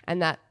her,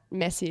 and that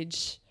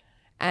message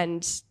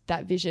and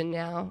that vision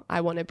now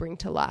I want to bring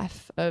to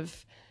life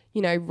of,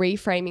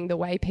 reframing the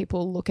way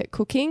people look at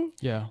cooking.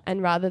 Yeah.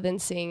 And rather than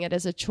seeing it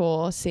as a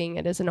chore, seeing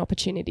it as an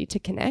opportunity to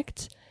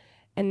connect.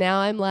 And now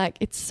I'm like,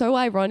 it's so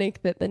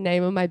ironic that the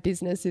name of my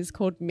business is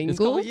called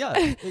Mingle.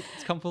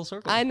 It's come full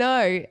circle. I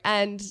know.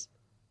 And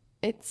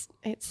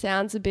it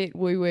sounds a bit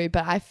woo-woo,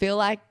 but I feel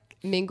like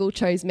Mingle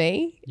chose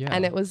me. Yeah.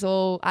 And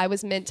I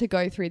was meant to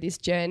go through this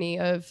journey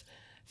of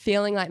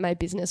feeling like my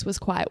business was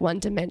quite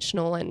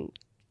one-dimensional and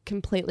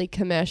completely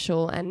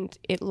commercial, and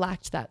it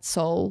lacked that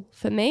soul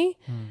for me.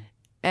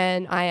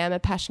 And I am a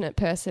passionate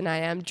person. I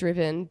am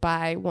driven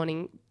by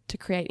wanting to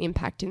create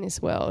impact in this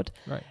world.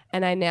 Right.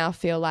 And I now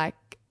feel like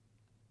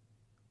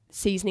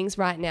seasonings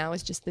right now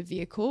is just the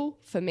vehicle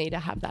for me to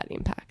have that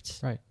impact.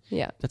 Right.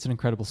 Yeah. That's an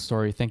incredible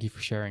story. Thank you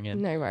for sharing it.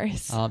 No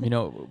worries.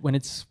 When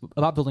it's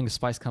about building a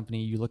spice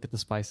company, you look at the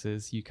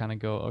spices, you kind of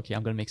go, okay,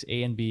 I'm going to mix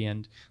A and B,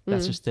 and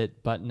that's just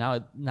it. But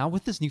now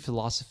with this new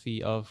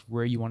philosophy of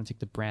where you want to take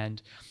the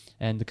brand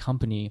and the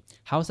company,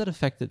 how has that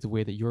affected the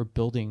way that you're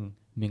building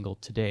Mingle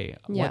today?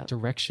 Yeah. What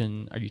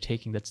direction are you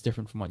taking that's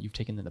different from what you've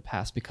taken in the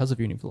past because of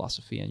your new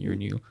philosophy and your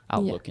new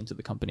outlook into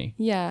the company?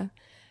 Yeah.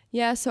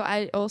 So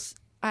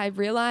I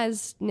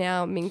realized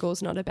now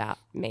Mingle's not about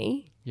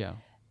me. Yeah.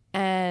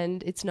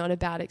 And it's not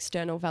about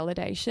external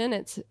validation.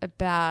 It's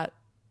about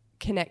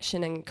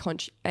connection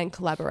and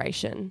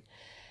collaboration.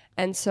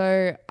 And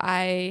so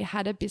I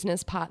had a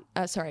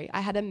I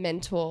had a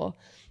mentor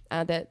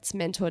that's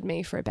mentored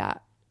me for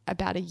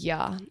about a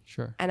year.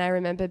 Sure. And I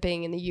remember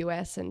being in the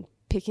US and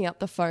picking up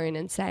the phone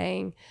and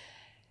saying,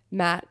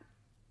 Matt,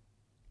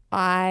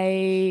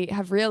 I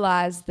have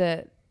realized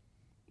that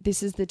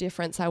this is the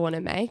difference I want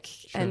to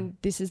make, and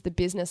this is the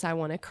business I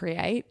want to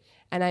create.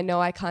 And I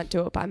know I can't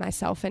do it by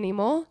myself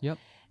anymore. Yep.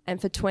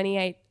 And for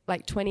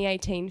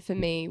 2018 for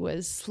me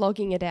was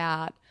slogging it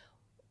out,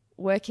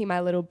 working my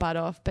little butt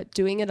off, but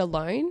doing it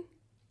alone.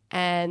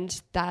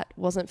 And that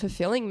wasn't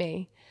fulfilling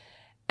me.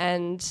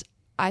 And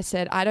I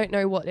said, I don't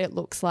know what it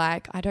looks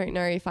like. I don't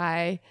know if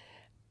I,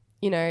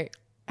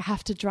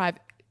 have to drive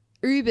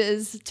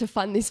Ubers to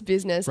fund this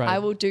business. Right. I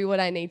will do what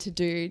I need to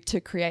do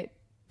to create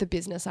the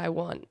business I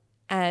want.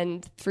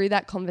 And through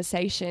that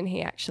conversation,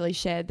 he actually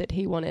shared that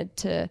he wanted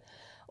to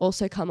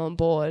also come on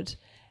board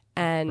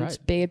and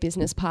be a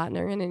business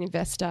partner and an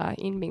investor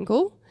in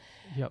Mingle.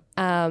 Yep.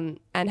 And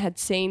had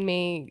seen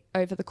me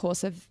over the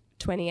course of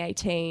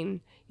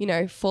 2018,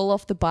 fall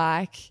off the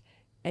bike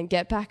and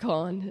get back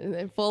on, and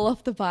then fall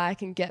off the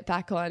bike and get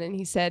back on. And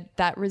he said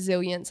that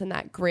resilience and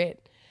that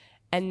grit,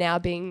 and now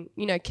being,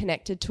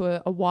 connected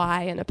to a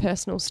why and a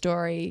personal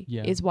story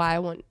is why I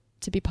want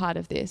to be part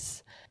of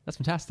this. That's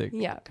fantastic.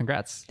 Yeah.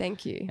 Congrats.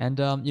 Thank you. And,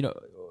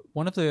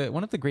 one of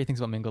the great things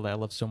about Mingle that I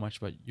love so much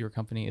about your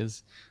company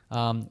is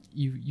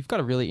you've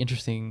got a really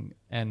interesting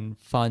and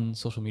fun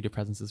social media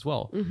presence as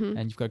well. Mm-hmm.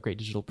 And you've got a great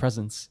digital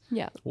presence.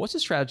 Yeah. What's the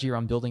strategy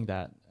around building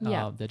that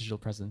digital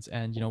presence?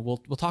 And,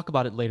 we'll talk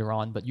about it later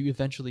on, but you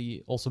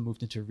eventually also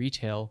moved into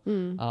retail.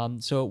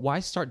 So why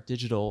start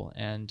digital,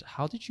 and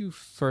how did you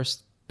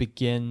first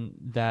begin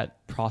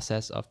that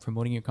process of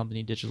promoting your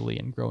company digitally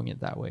and growing it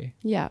that way?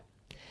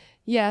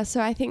 Yeah, so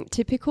I think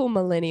typical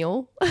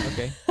millennial.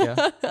 Okay,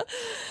 yeah.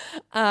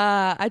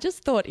 I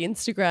just thought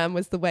Instagram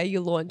was the way you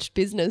launched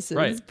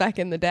businesses back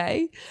in the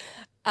day.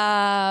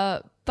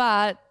 But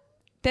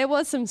there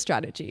was some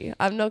strategy.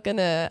 I'm not going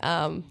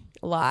to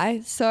lie.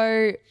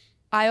 So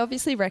I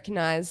obviously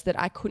recognized that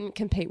I couldn't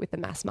compete with the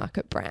mass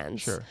market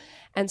brands. Sure.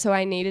 And so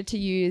I needed to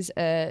use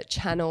a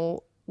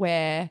channel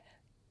where,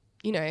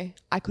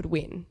 I could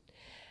win.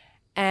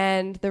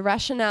 And the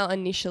rationale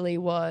initially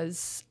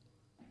was,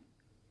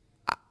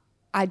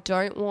 I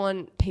don't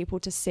want people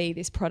to see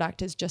this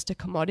product as just a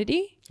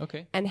commodity.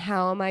 Okay. And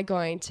how am I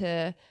going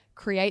to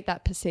create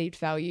that perceived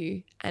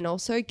value and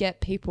also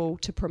get people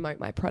to promote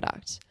my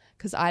product?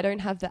 Because I don't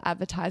have the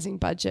advertising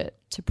budget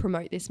to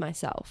promote this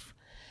myself.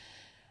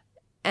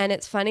 And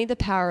it's funny, the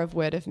power of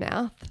word of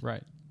mouth.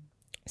 Right.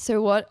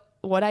 So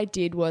what I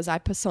did was I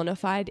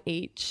personified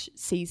each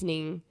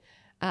seasoning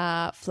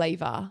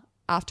flavor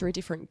after a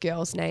different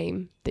girl's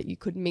name that you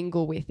could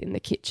mingle with in the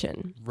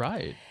kitchen.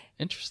 Right.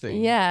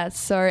 Interesting. Yeah.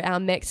 So our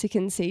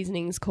Mexican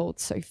seasoning's called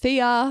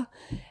Sophia,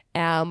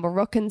 our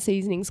Moroccan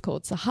seasoning's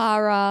called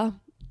Sahara,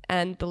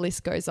 and the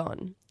list goes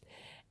on.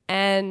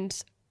 And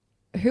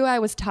who I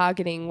was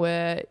targeting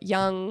were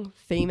young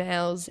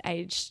females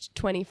aged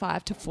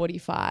 25 to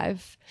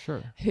 45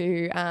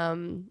 who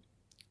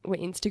were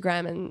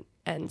Instagram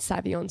and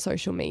savvy on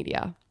social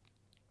media.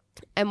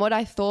 And what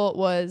I thought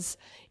was,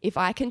 if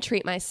I can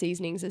treat my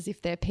seasonings as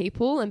if they're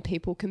people and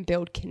people can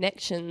build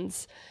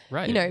connections,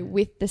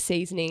 with the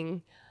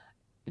seasoning,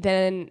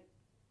 then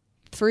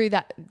through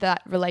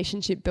that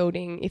relationship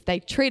building, if they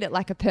treat it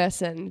like a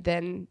person,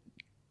 then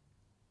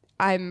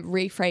I'm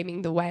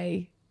reframing the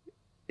way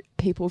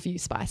people view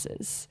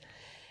spices.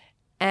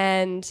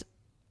 And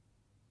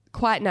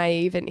quite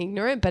naive and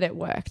ignorant, but it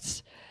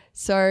worked.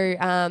 So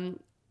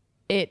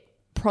it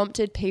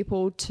prompted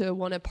people to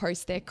want to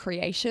post their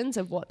creations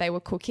of what they were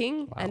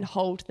cooking and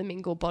hold the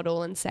Mingle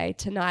bottle and say,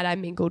 tonight I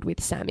mingled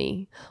with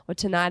Sammy, or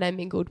tonight I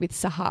mingled with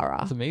Sahara.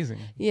 That's amazing.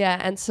 Yeah.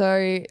 And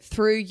so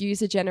through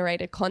user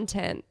generated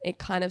content, it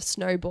kind of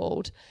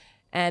snowballed,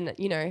 and,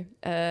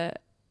 a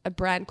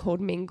brand called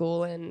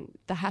Mingle, and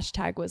the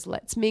hashtag was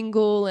Let's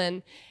Mingle,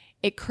 and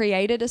it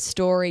created a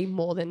story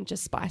more than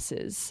just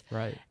spices.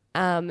 Right.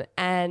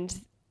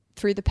 And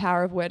through the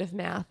power of word of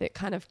mouth, it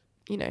kind of,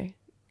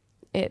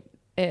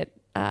 it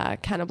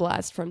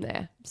cannibalized from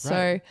there.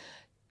 So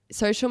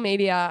social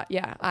media,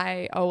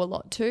 I owe a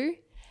lot to.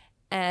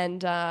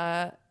 And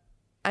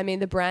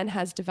the brand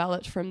has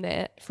developed from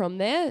there.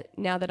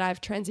 Now that I've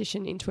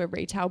transitioned into a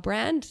retail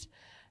brand,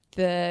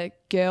 the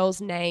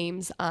girls'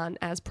 names aren't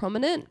as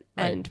prominent,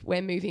 Right. and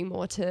we're moving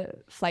more to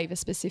flavor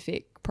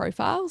specific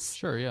profiles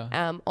Sure,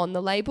 yeah. on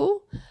the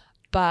label.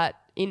 But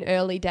in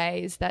early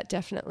days, that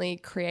definitely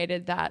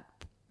created that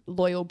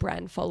loyal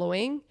brand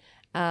following.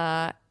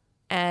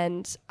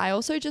 And I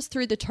also just,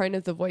 through the tone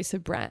of the voice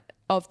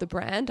of the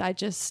brand, I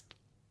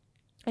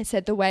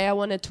said the way I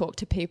want to talk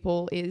to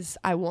people is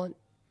I want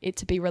it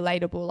to be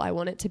relatable. I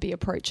want it to be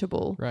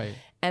approachable. Right.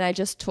 And I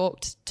just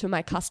talked to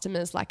my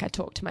customers like I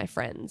talk to my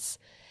friends.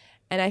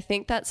 And I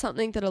think that's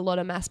something that a lot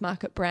of mass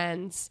market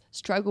brands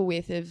struggle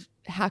with, of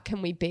how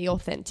can we be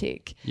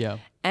authentic? Yeah.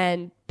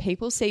 And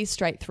people see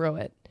straight through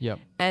it. Yep.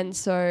 And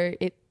so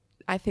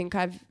I think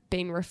I've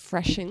been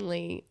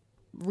refreshingly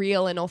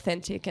real and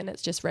authentic, and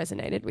it's just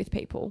resonated with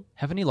people.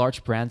 Have any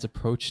large brands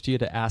approached you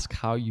to ask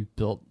how you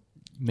built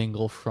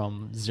Mingle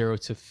from 0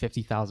 to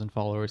 50,000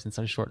 followers in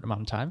such a short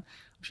amount of time?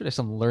 I'm sure there's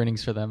some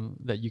learnings for them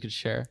that you could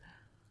share.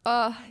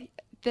 I'm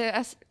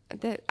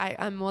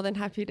more than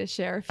happy to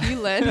share a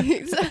few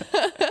learnings.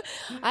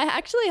 I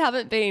actually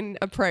haven't been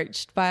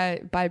approached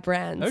by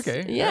brands.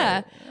 Okay.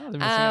 Yeah. Oh, they're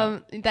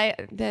missing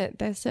out.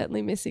 They're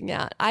certainly missing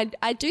out.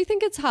 I do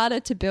think it's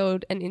harder to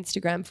build an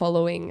Instagram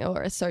following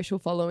or a social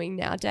following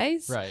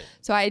nowadays. Right.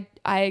 So I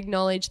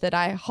acknowledge that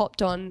I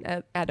hopped on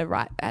at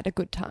a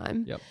good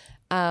time. Yep.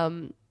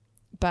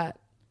 But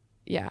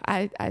yeah,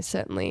 I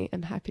certainly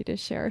am happy to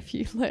share a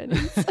few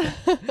learnings.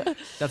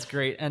 That's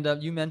great. And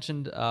you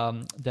mentioned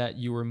that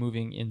you were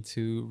moving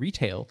into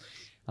retail.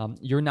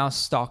 You're now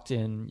stocked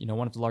in,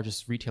 one of the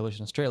largest retailers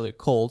in Australia,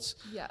 Coles.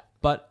 Yeah.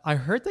 But I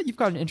heard that you've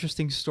got an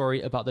interesting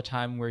story about the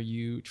time where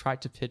you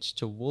tried to pitch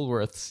to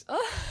Woolworths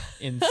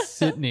in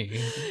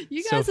Sydney.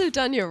 You guys have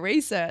done your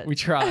research. We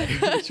tried.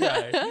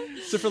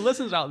 So for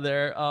listeners out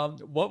there,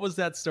 what was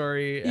that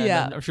story? And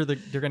then I'm sure they're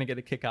going to get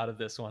a kick out of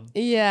this one.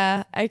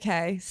 Yeah.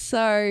 Okay.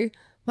 So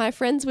my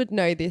friends would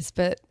know this,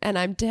 and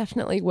I'm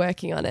definitely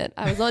working on it.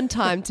 I was on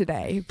time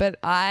today, but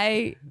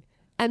I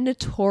am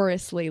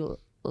notoriously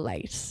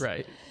late.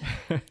 Right.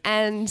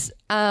 And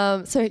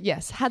so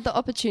yes, had the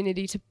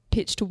opportunity to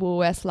pitch to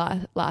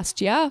Woolworths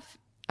last year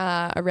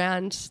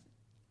around,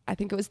 I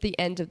think it was the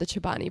end of the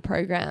Chobani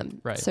program.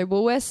 Right. So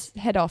Woolworths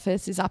head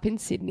office is up in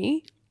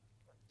Sydney,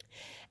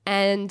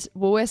 and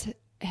Woolworths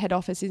head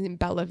office is in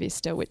Bella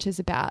Vista, which is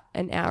about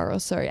an hour or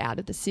so out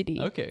of the city.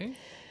 Okay.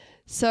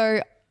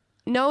 So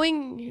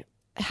knowing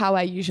how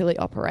I usually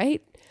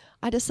operate,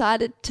 I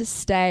decided to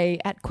stay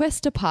at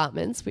Quest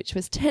Apartments, which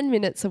was 10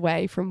 minutes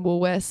away from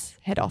Woolworths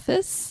head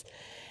office.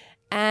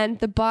 And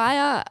the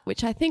buyer,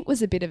 which I think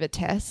was a bit of a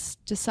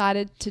test,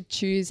 decided to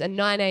choose a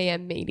 9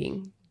 a.m.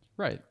 meeting.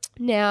 Right.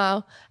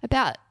 Now,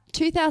 about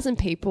 2,000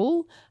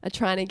 people are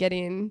trying to get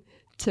in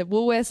to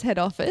Woolworths head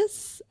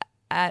office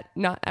at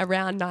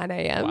around 9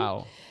 a.m.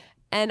 Wow.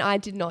 And I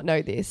did not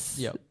know this.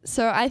 Yep.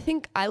 So I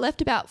think I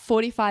left about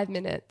 45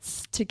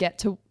 minutes to get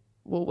to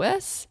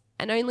Woolworths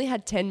and only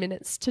had 10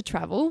 minutes to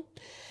travel.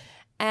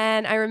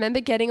 And I remember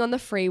getting on the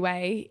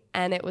freeway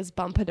and it was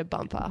bumper to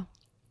bumper.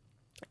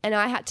 And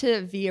I had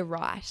to veer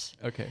right.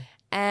 Okay.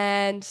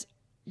 And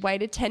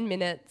waited 10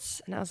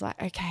 minutes and I was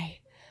like,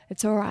 okay,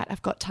 it's all right.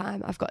 I've got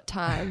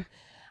time.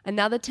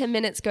 Another 10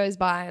 minutes goes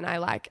by and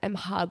I am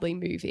hardly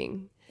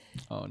moving.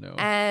 Oh no.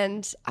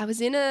 And I was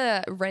in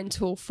a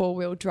rental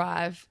 4-wheel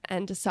drive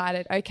and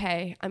decided,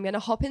 okay, I'm going to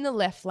hop in the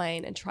left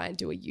lane and try and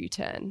do a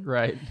U-turn.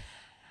 Right.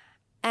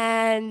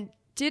 And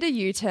did a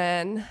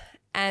U-turn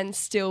and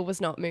still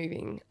was not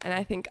moving. And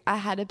I think I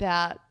had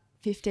about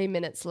 15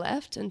 minutes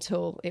left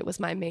until it was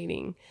my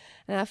meeting.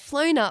 And I've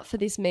flown up for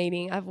this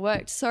meeting. I've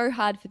worked so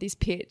hard for this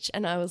pitch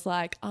and I was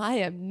like, I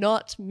am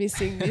not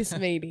missing this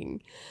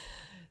meeting.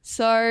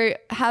 So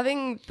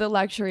having the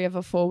luxury of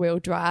a 4-wheel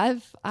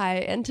drive, I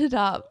ended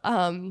up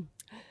mounting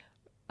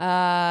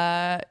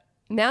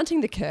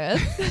the curb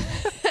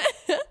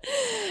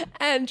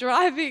and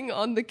driving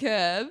on the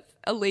curb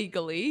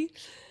illegally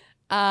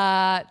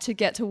to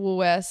get to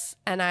Woolworths.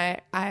 And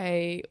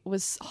I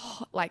was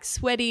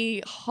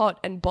sweaty, hot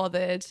and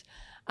bothered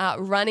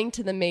running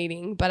to the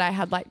meeting, but I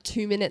had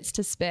 2 minutes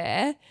to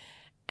spare.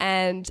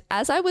 And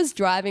as I was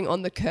driving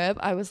on the curb,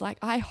 I was like,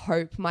 I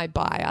hope my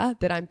buyer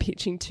that I'm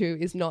pitching to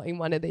is not in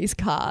one of these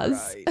cars.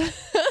 Right.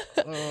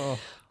 Oh.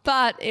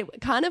 But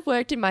it kind of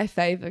worked in my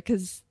favor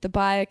because the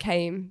buyer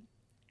came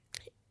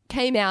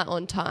out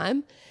on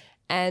time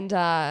and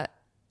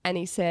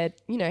he said,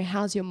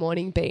 how's your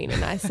morning been?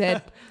 And I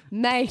said,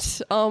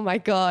 mate, oh my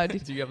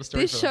God. Do you have a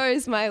story? This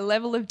shows my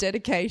level of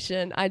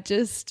dedication. I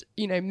just,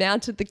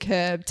 mounted the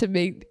curb to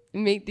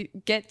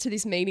get to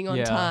this meeting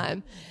on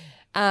time.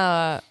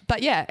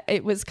 But yeah,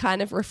 it was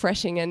kind of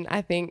refreshing. And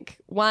I think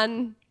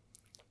 1,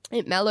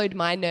 it mellowed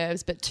my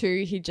nerves, but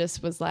 2, he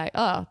just was like,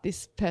 oh,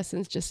 this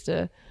person's just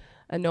a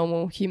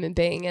normal human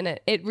being. And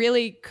it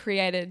really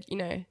created,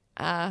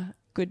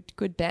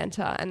 good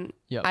banter. And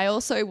I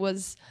also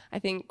I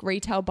think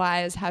retail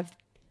buyers have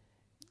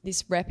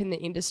this rep in the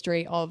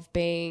industry of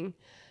being,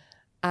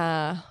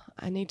 I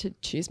need to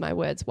choose my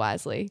words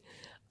wisely,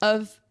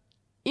 of,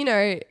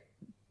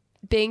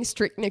 being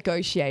strict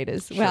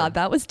negotiators. Sure. Wow,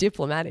 that was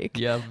diplomatic.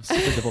 Yeah,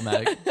 super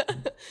diplomatic.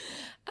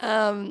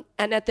 And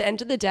at the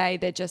end of the day,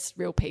 they're just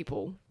real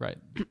people. Right.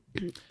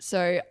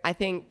 So I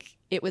think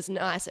it was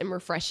nice and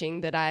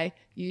refreshing that I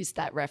used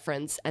that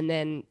reference, and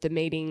then the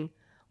meeting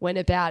went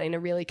about in a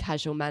really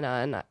casual manner,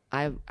 and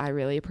I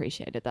really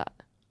appreciated that.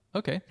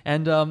 Okay.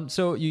 And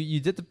so you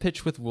did the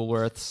pitch with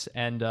Woolworths,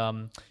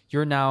 and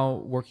you're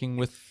now working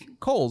with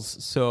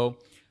Coles. So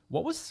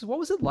what was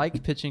it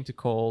like pitching to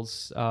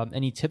Coles?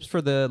 Any tips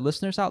for the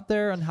listeners out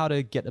there on how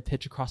to get a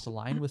pitch across the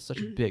line with such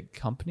a big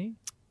company?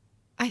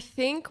 I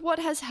think what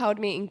has held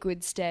me in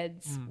good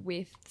steads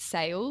with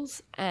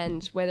sales,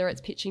 and whether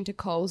it's pitching to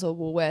Coles or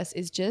Woolworths,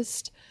 is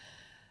just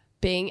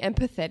being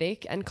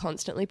empathetic and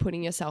constantly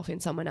putting yourself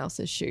in someone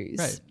else's shoes.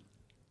 Right.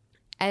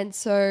 And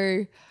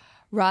so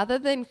rather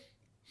than,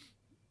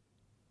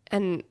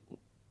 and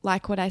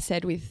like what I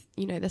said with,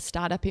 the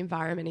startup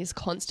environment is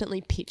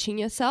constantly pitching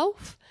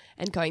yourself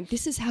and going,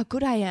 this is how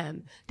good I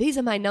am. These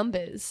are my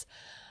numbers.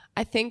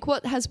 I think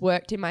what has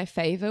worked in my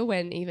favor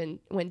when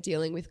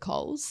dealing with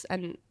Coles,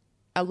 and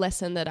a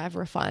lesson that I've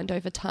refined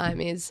over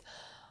time, is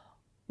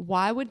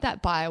why would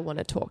that buyer want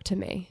to talk to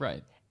me?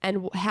 Right.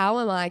 And how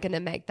am I going to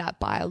make that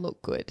buyer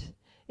look good?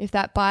 If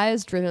that buyer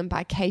is driven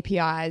by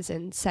KPIs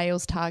and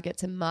sales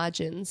targets and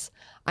margins,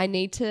 I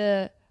need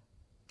to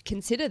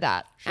consider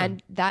that. Sure.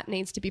 And that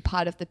needs to be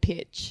part of the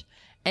pitch.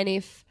 And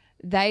if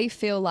they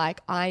feel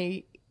like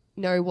I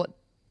know what,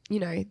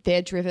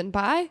 they're driven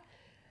by,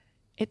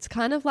 it's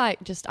kind of like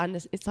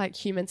it's like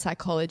human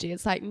psychology.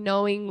 It's like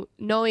knowing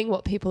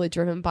what people are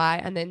driven by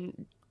and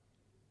then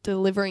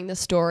delivering the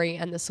story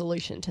and the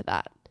solution to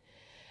that.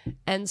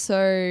 And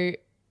so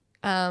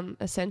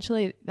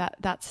essentially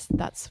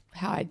that's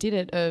how I did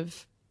it.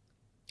 Of,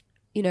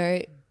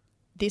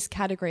 this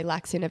category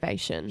lacks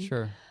innovation.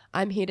 Sure.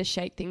 I'm here to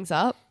shake things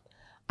up.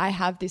 I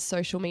have this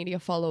social media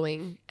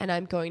following, and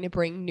I'm going to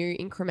bring new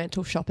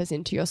incremental shoppers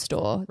into your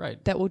store.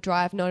 Right. That will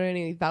drive not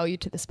only value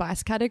to the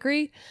spice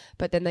category,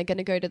 but then they're going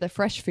to go to the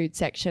fresh food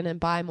section and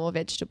buy more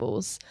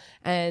vegetables.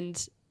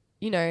 And,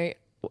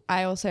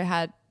 I also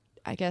had,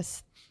 I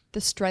guess, the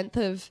strength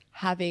of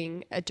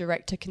having a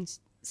direct to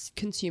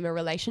consumer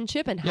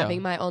relationship and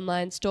having my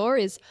online store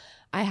is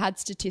I had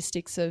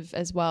statistics of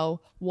as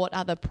well what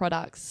other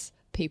products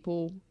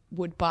people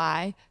would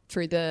buy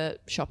through the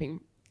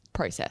shopping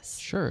process.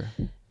 Sure.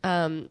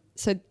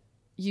 So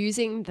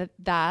using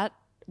that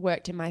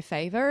worked in my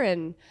favor,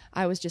 and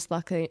I was just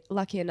lucky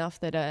enough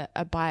that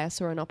a buyer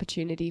saw an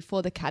opportunity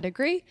for the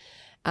category,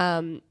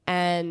 and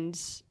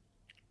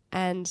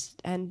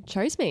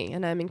chose me,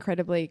 and I'm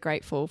incredibly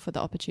grateful for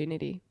the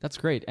opportunity. That's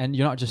great. And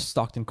you're not just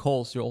stocked in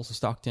Coles, you're also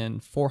stocked in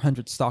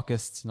 400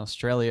 stockists in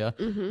Australia,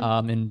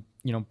 in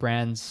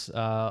brands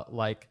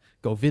like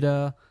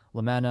Govida,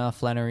 Lamanna,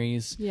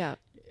 Flannery's. Yeah.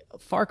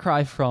 Far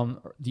cry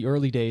from the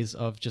early days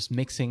of just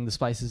mixing the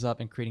spices up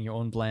and creating your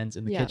own blends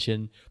in the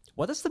kitchen.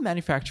 What does the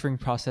manufacturing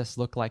process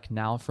look like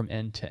now from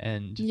end to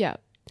end? Yeah.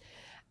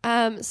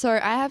 So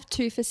I have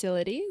two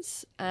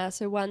facilities.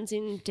 So one's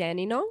in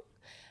Dandenong,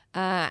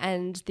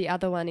 and the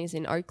other one is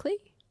in Oakley.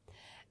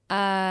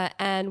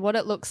 And what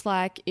it looks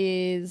like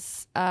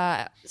is,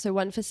 so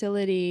one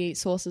facility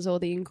sources all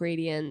the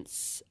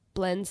ingredients,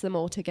 blends them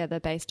all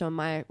together based on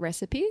my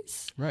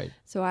recipes. Right.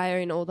 So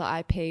I own all the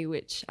IP,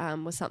 which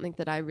was something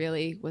that I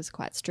really was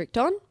quite strict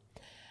on,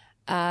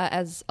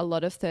 as a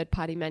lot of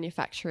third-party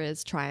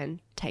manufacturers try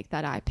and take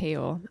that IP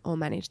or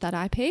manage that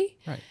IP.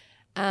 Right.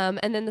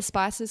 And then the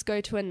spices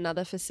go to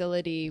another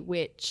facility,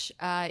 which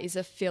is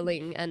a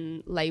filling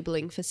and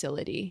labeling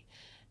facility.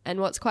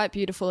 And what's quite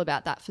beautiful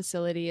about that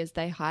facility is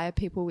they hire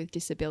people with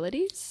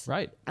disabilities.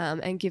 Right.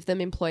 And give them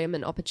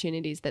employment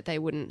opportunities that they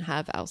wouldn't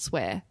have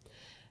elsewhere.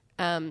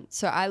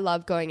 So I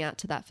love going out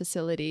to that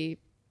facility,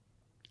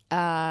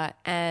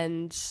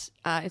 and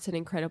it's an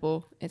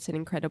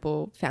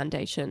incredible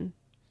foundation.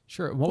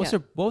 Sure. What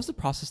was the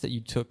process that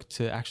you took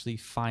to actually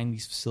find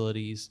these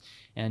facilities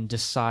and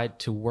decide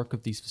to work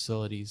with these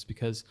facilities?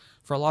 Because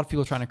for a lot of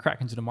people trying to crack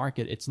into the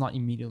market, it's not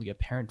immediately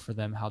apparent for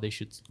them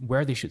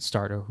where they should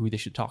start or who they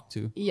should talk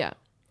to. Yeah.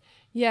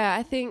 Yeah.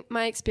 I think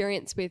my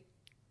experience with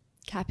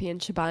Cappy and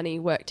Chobani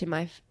worked in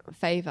my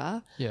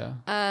favor. Yeah.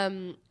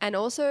 And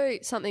also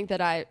something that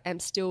I am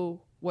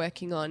still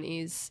working on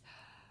is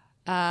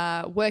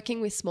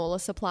working with smaller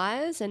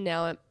suppliers, and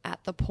now I'm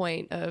at the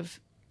point of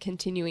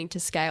continuing to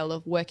scale,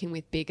 of working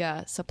with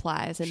bigger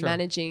suppliers and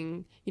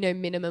managing,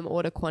 minimum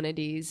order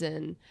quantities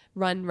and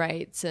run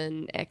rates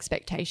and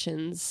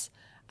expectations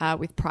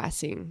with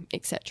pricing,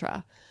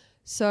 etc.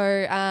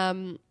 So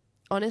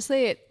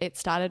honestly, it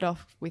started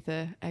off with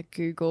a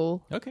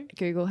Google. Okay.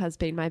 Google has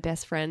been my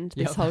best friend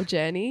this whole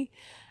journey.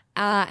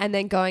 And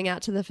then going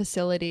out to the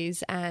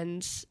facilities,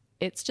 and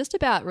it's just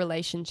about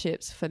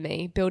relationships for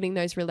me, building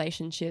those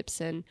relationships,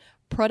 and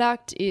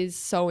product is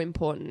so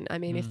important. I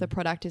mean, if the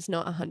product is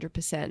not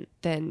 100%,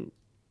 then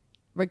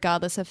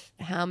regardless of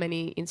how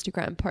many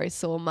Instagram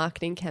posts or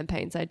marketing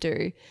campaigns I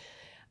do,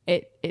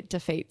 it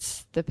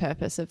defeats the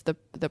purpose of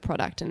the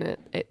product, and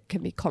it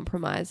can be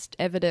compromised,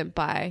 evident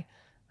by,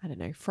 I don't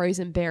know,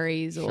 frozen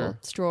berries or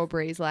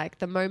strawberries. Like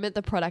the moment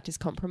the product is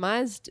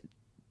compromised,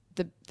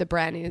 the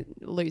brand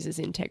loses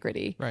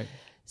integrity. Right.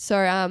 So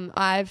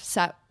I've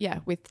sat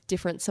with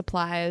different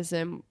suppliers,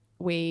 and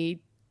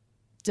we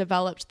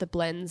developed the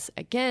blends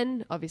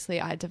again.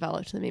 Obviously, I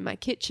developed them in my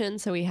kitchen,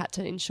 so we had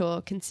to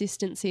ensure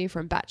consistency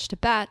from batch to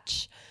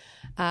batch,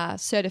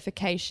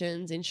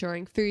 certifications,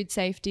 ensuring food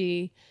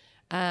safety,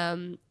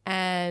 and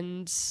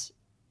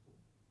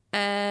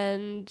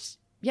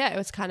it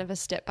was kind of a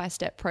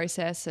step-by-step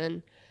process.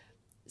 And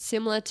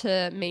similar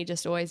to me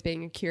just always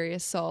being a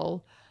curious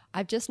soul,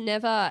 I've just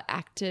never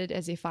acted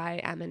as if I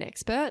am an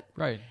expert,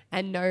 right,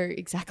 and know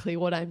exactly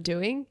what I'm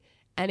doing.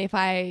 And if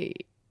I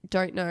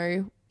don't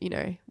know,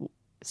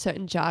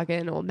 certain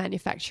jargon or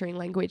manufacturing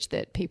language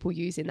that people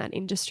use in that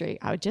industry,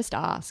 I would just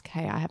ask,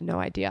 hey, I have no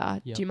idea.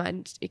 Yep. Do you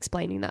mind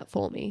explaining that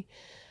for me?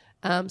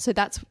 So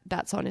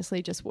that's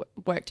honestly just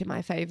worked in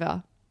my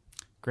favor.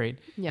 Great.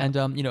 Yeah. And,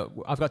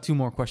 I've got 2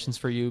 more questions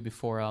for you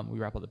before we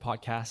wrap up the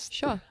podcast.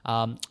 Sure.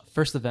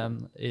 First of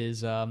them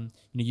is,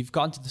 you've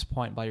gotten to this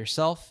point by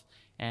yourself,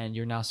 and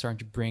you're now starting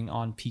to bring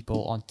on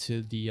people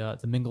onto the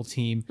Mingle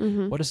team.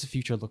 Mm-hmm. What does the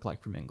future look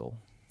like for Mingle?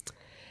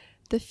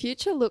 The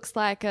future looks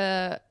like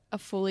a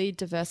fully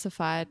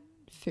diversified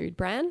food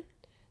brand.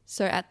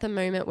 So at the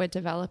moment, we're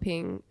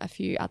developing a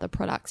few other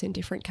products in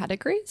different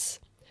categories,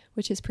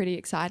 which is pretty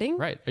exciting.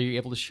 Right. Are you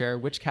able to share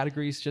which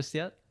categories just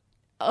yet?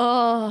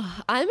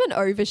 Oh, I'm an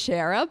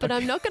oversharer, but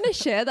I'm not going to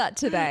share that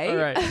today. All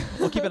right.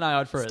 We'll keep an eye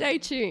out for it. Stay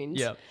tuned.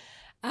 Yeah.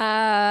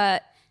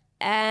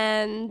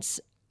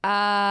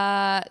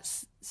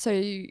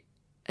 So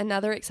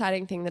another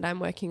exciting thing that I'm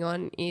working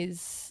on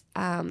is,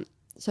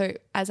 so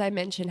as I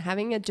mentioned,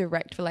 having a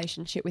direct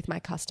relationship with my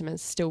customers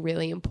is still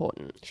really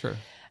important. Sure.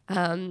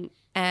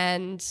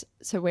 And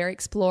so we're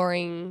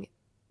exploring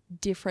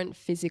different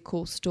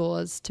physical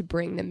stores to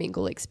bring the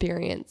Mingle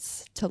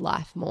experience to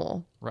life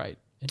more. Right.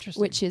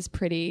 Interesting. Which is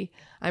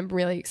I'm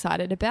really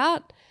excited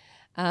about.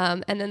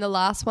 And then the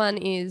last one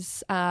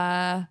is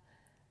a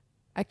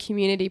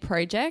community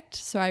project.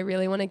 So I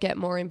really want to get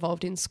more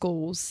involved in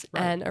schools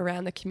and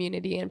around the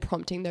community and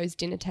prompting those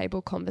dinner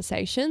table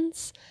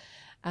conversations.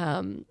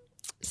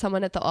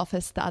 Someone at the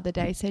office the other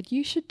day said,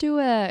 you should do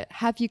a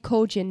Have You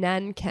Called Your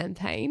Nan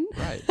campaign.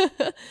 Right.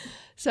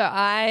 So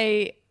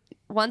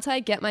once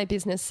I get my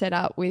business set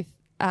up with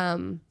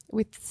some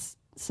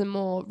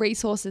more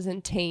resources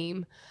and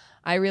team,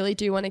 I really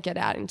do want to get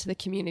out into the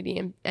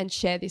community and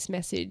share this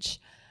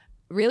message,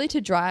 really to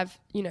drive,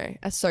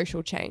 a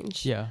social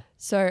change. Yeah.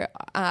 So,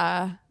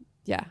 that's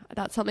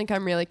something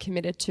I'm really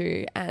committed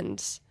to.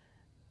 And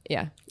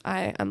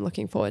I'm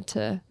looking forward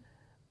to,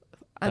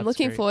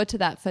 forward to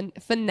that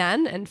for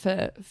Nan and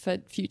for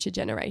future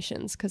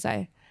generations, because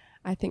I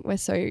think we're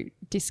so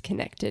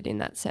disconnected in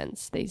that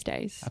sense these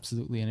days.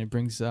 Absolutely. And it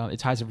brings, it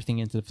ties everything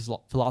into the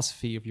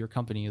philosophy of your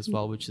company as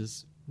well, which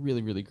is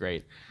really, really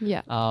great.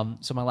 Yeah.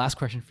 So my last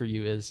question for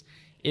you is,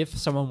 if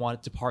someone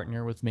wanted to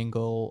partner with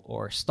Mingle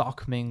or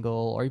stock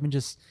Mingle or even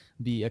just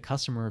be a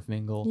customer of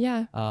Mingle,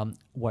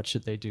 what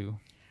should they do?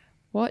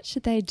 What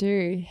should they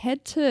do?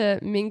 Head to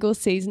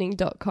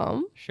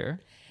mingleseasoning.com. Sure.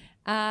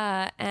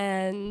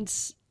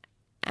 And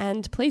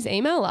please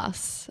email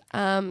us.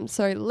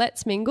 So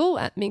let's mingle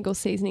at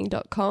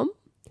mingleseasoning.com.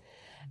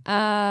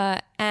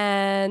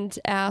 And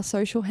our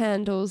social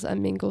handles are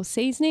Mingle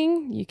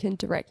Seasoning. You can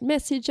direct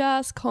message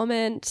us,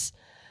 comment,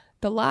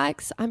 the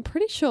likes. I'm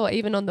pretty sure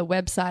even on the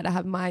website I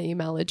have my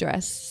email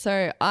address.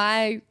 So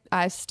I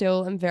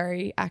still am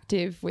very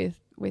active with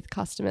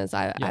customers.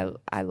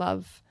 I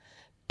love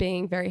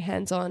being very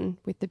hands-on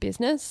with the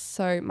business.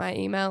 So my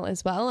email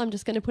as well, I'm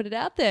just going to put it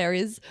out there,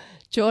 is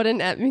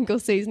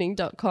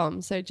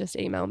jordan@mingleseasoning.com. So just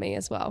email me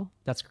as well.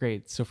 That's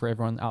great. So for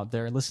everyone out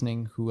there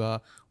listening who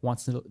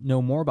wants to know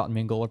more about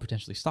Mingle or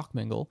potentially stock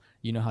Mingle,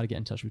 you know how to get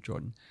in touch with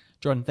Jordan.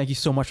 Jordan, thank you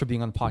so much for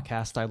being on the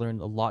podcast. I learned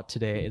a lot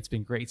today. It's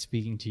been great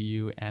speaking to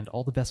you, and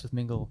all the best with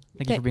Mingle.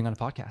 Thank you for being on the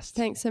podcast.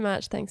 Thanks so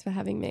much. Thanks for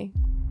having me.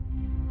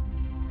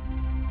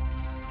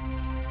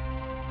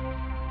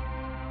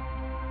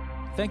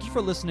 Thank you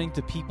for listening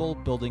to People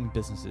Building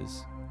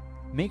Businesses.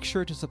 Make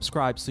sure to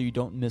subscribe so you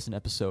don't miss an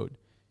episode.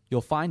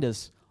 You'll find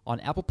us on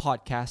Apple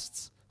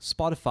Podcasts,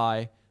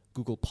 Spotify,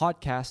 Google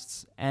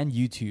Podcasts, and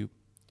YouTube.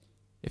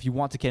 If you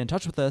want to get in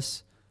touch with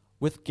us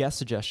with guest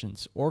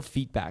suggestions or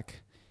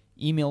feedback,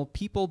 email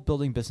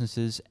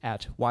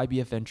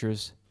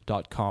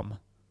peoplebuildingbusinesses@ybfventures.com.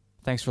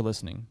 Thanks for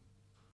listening.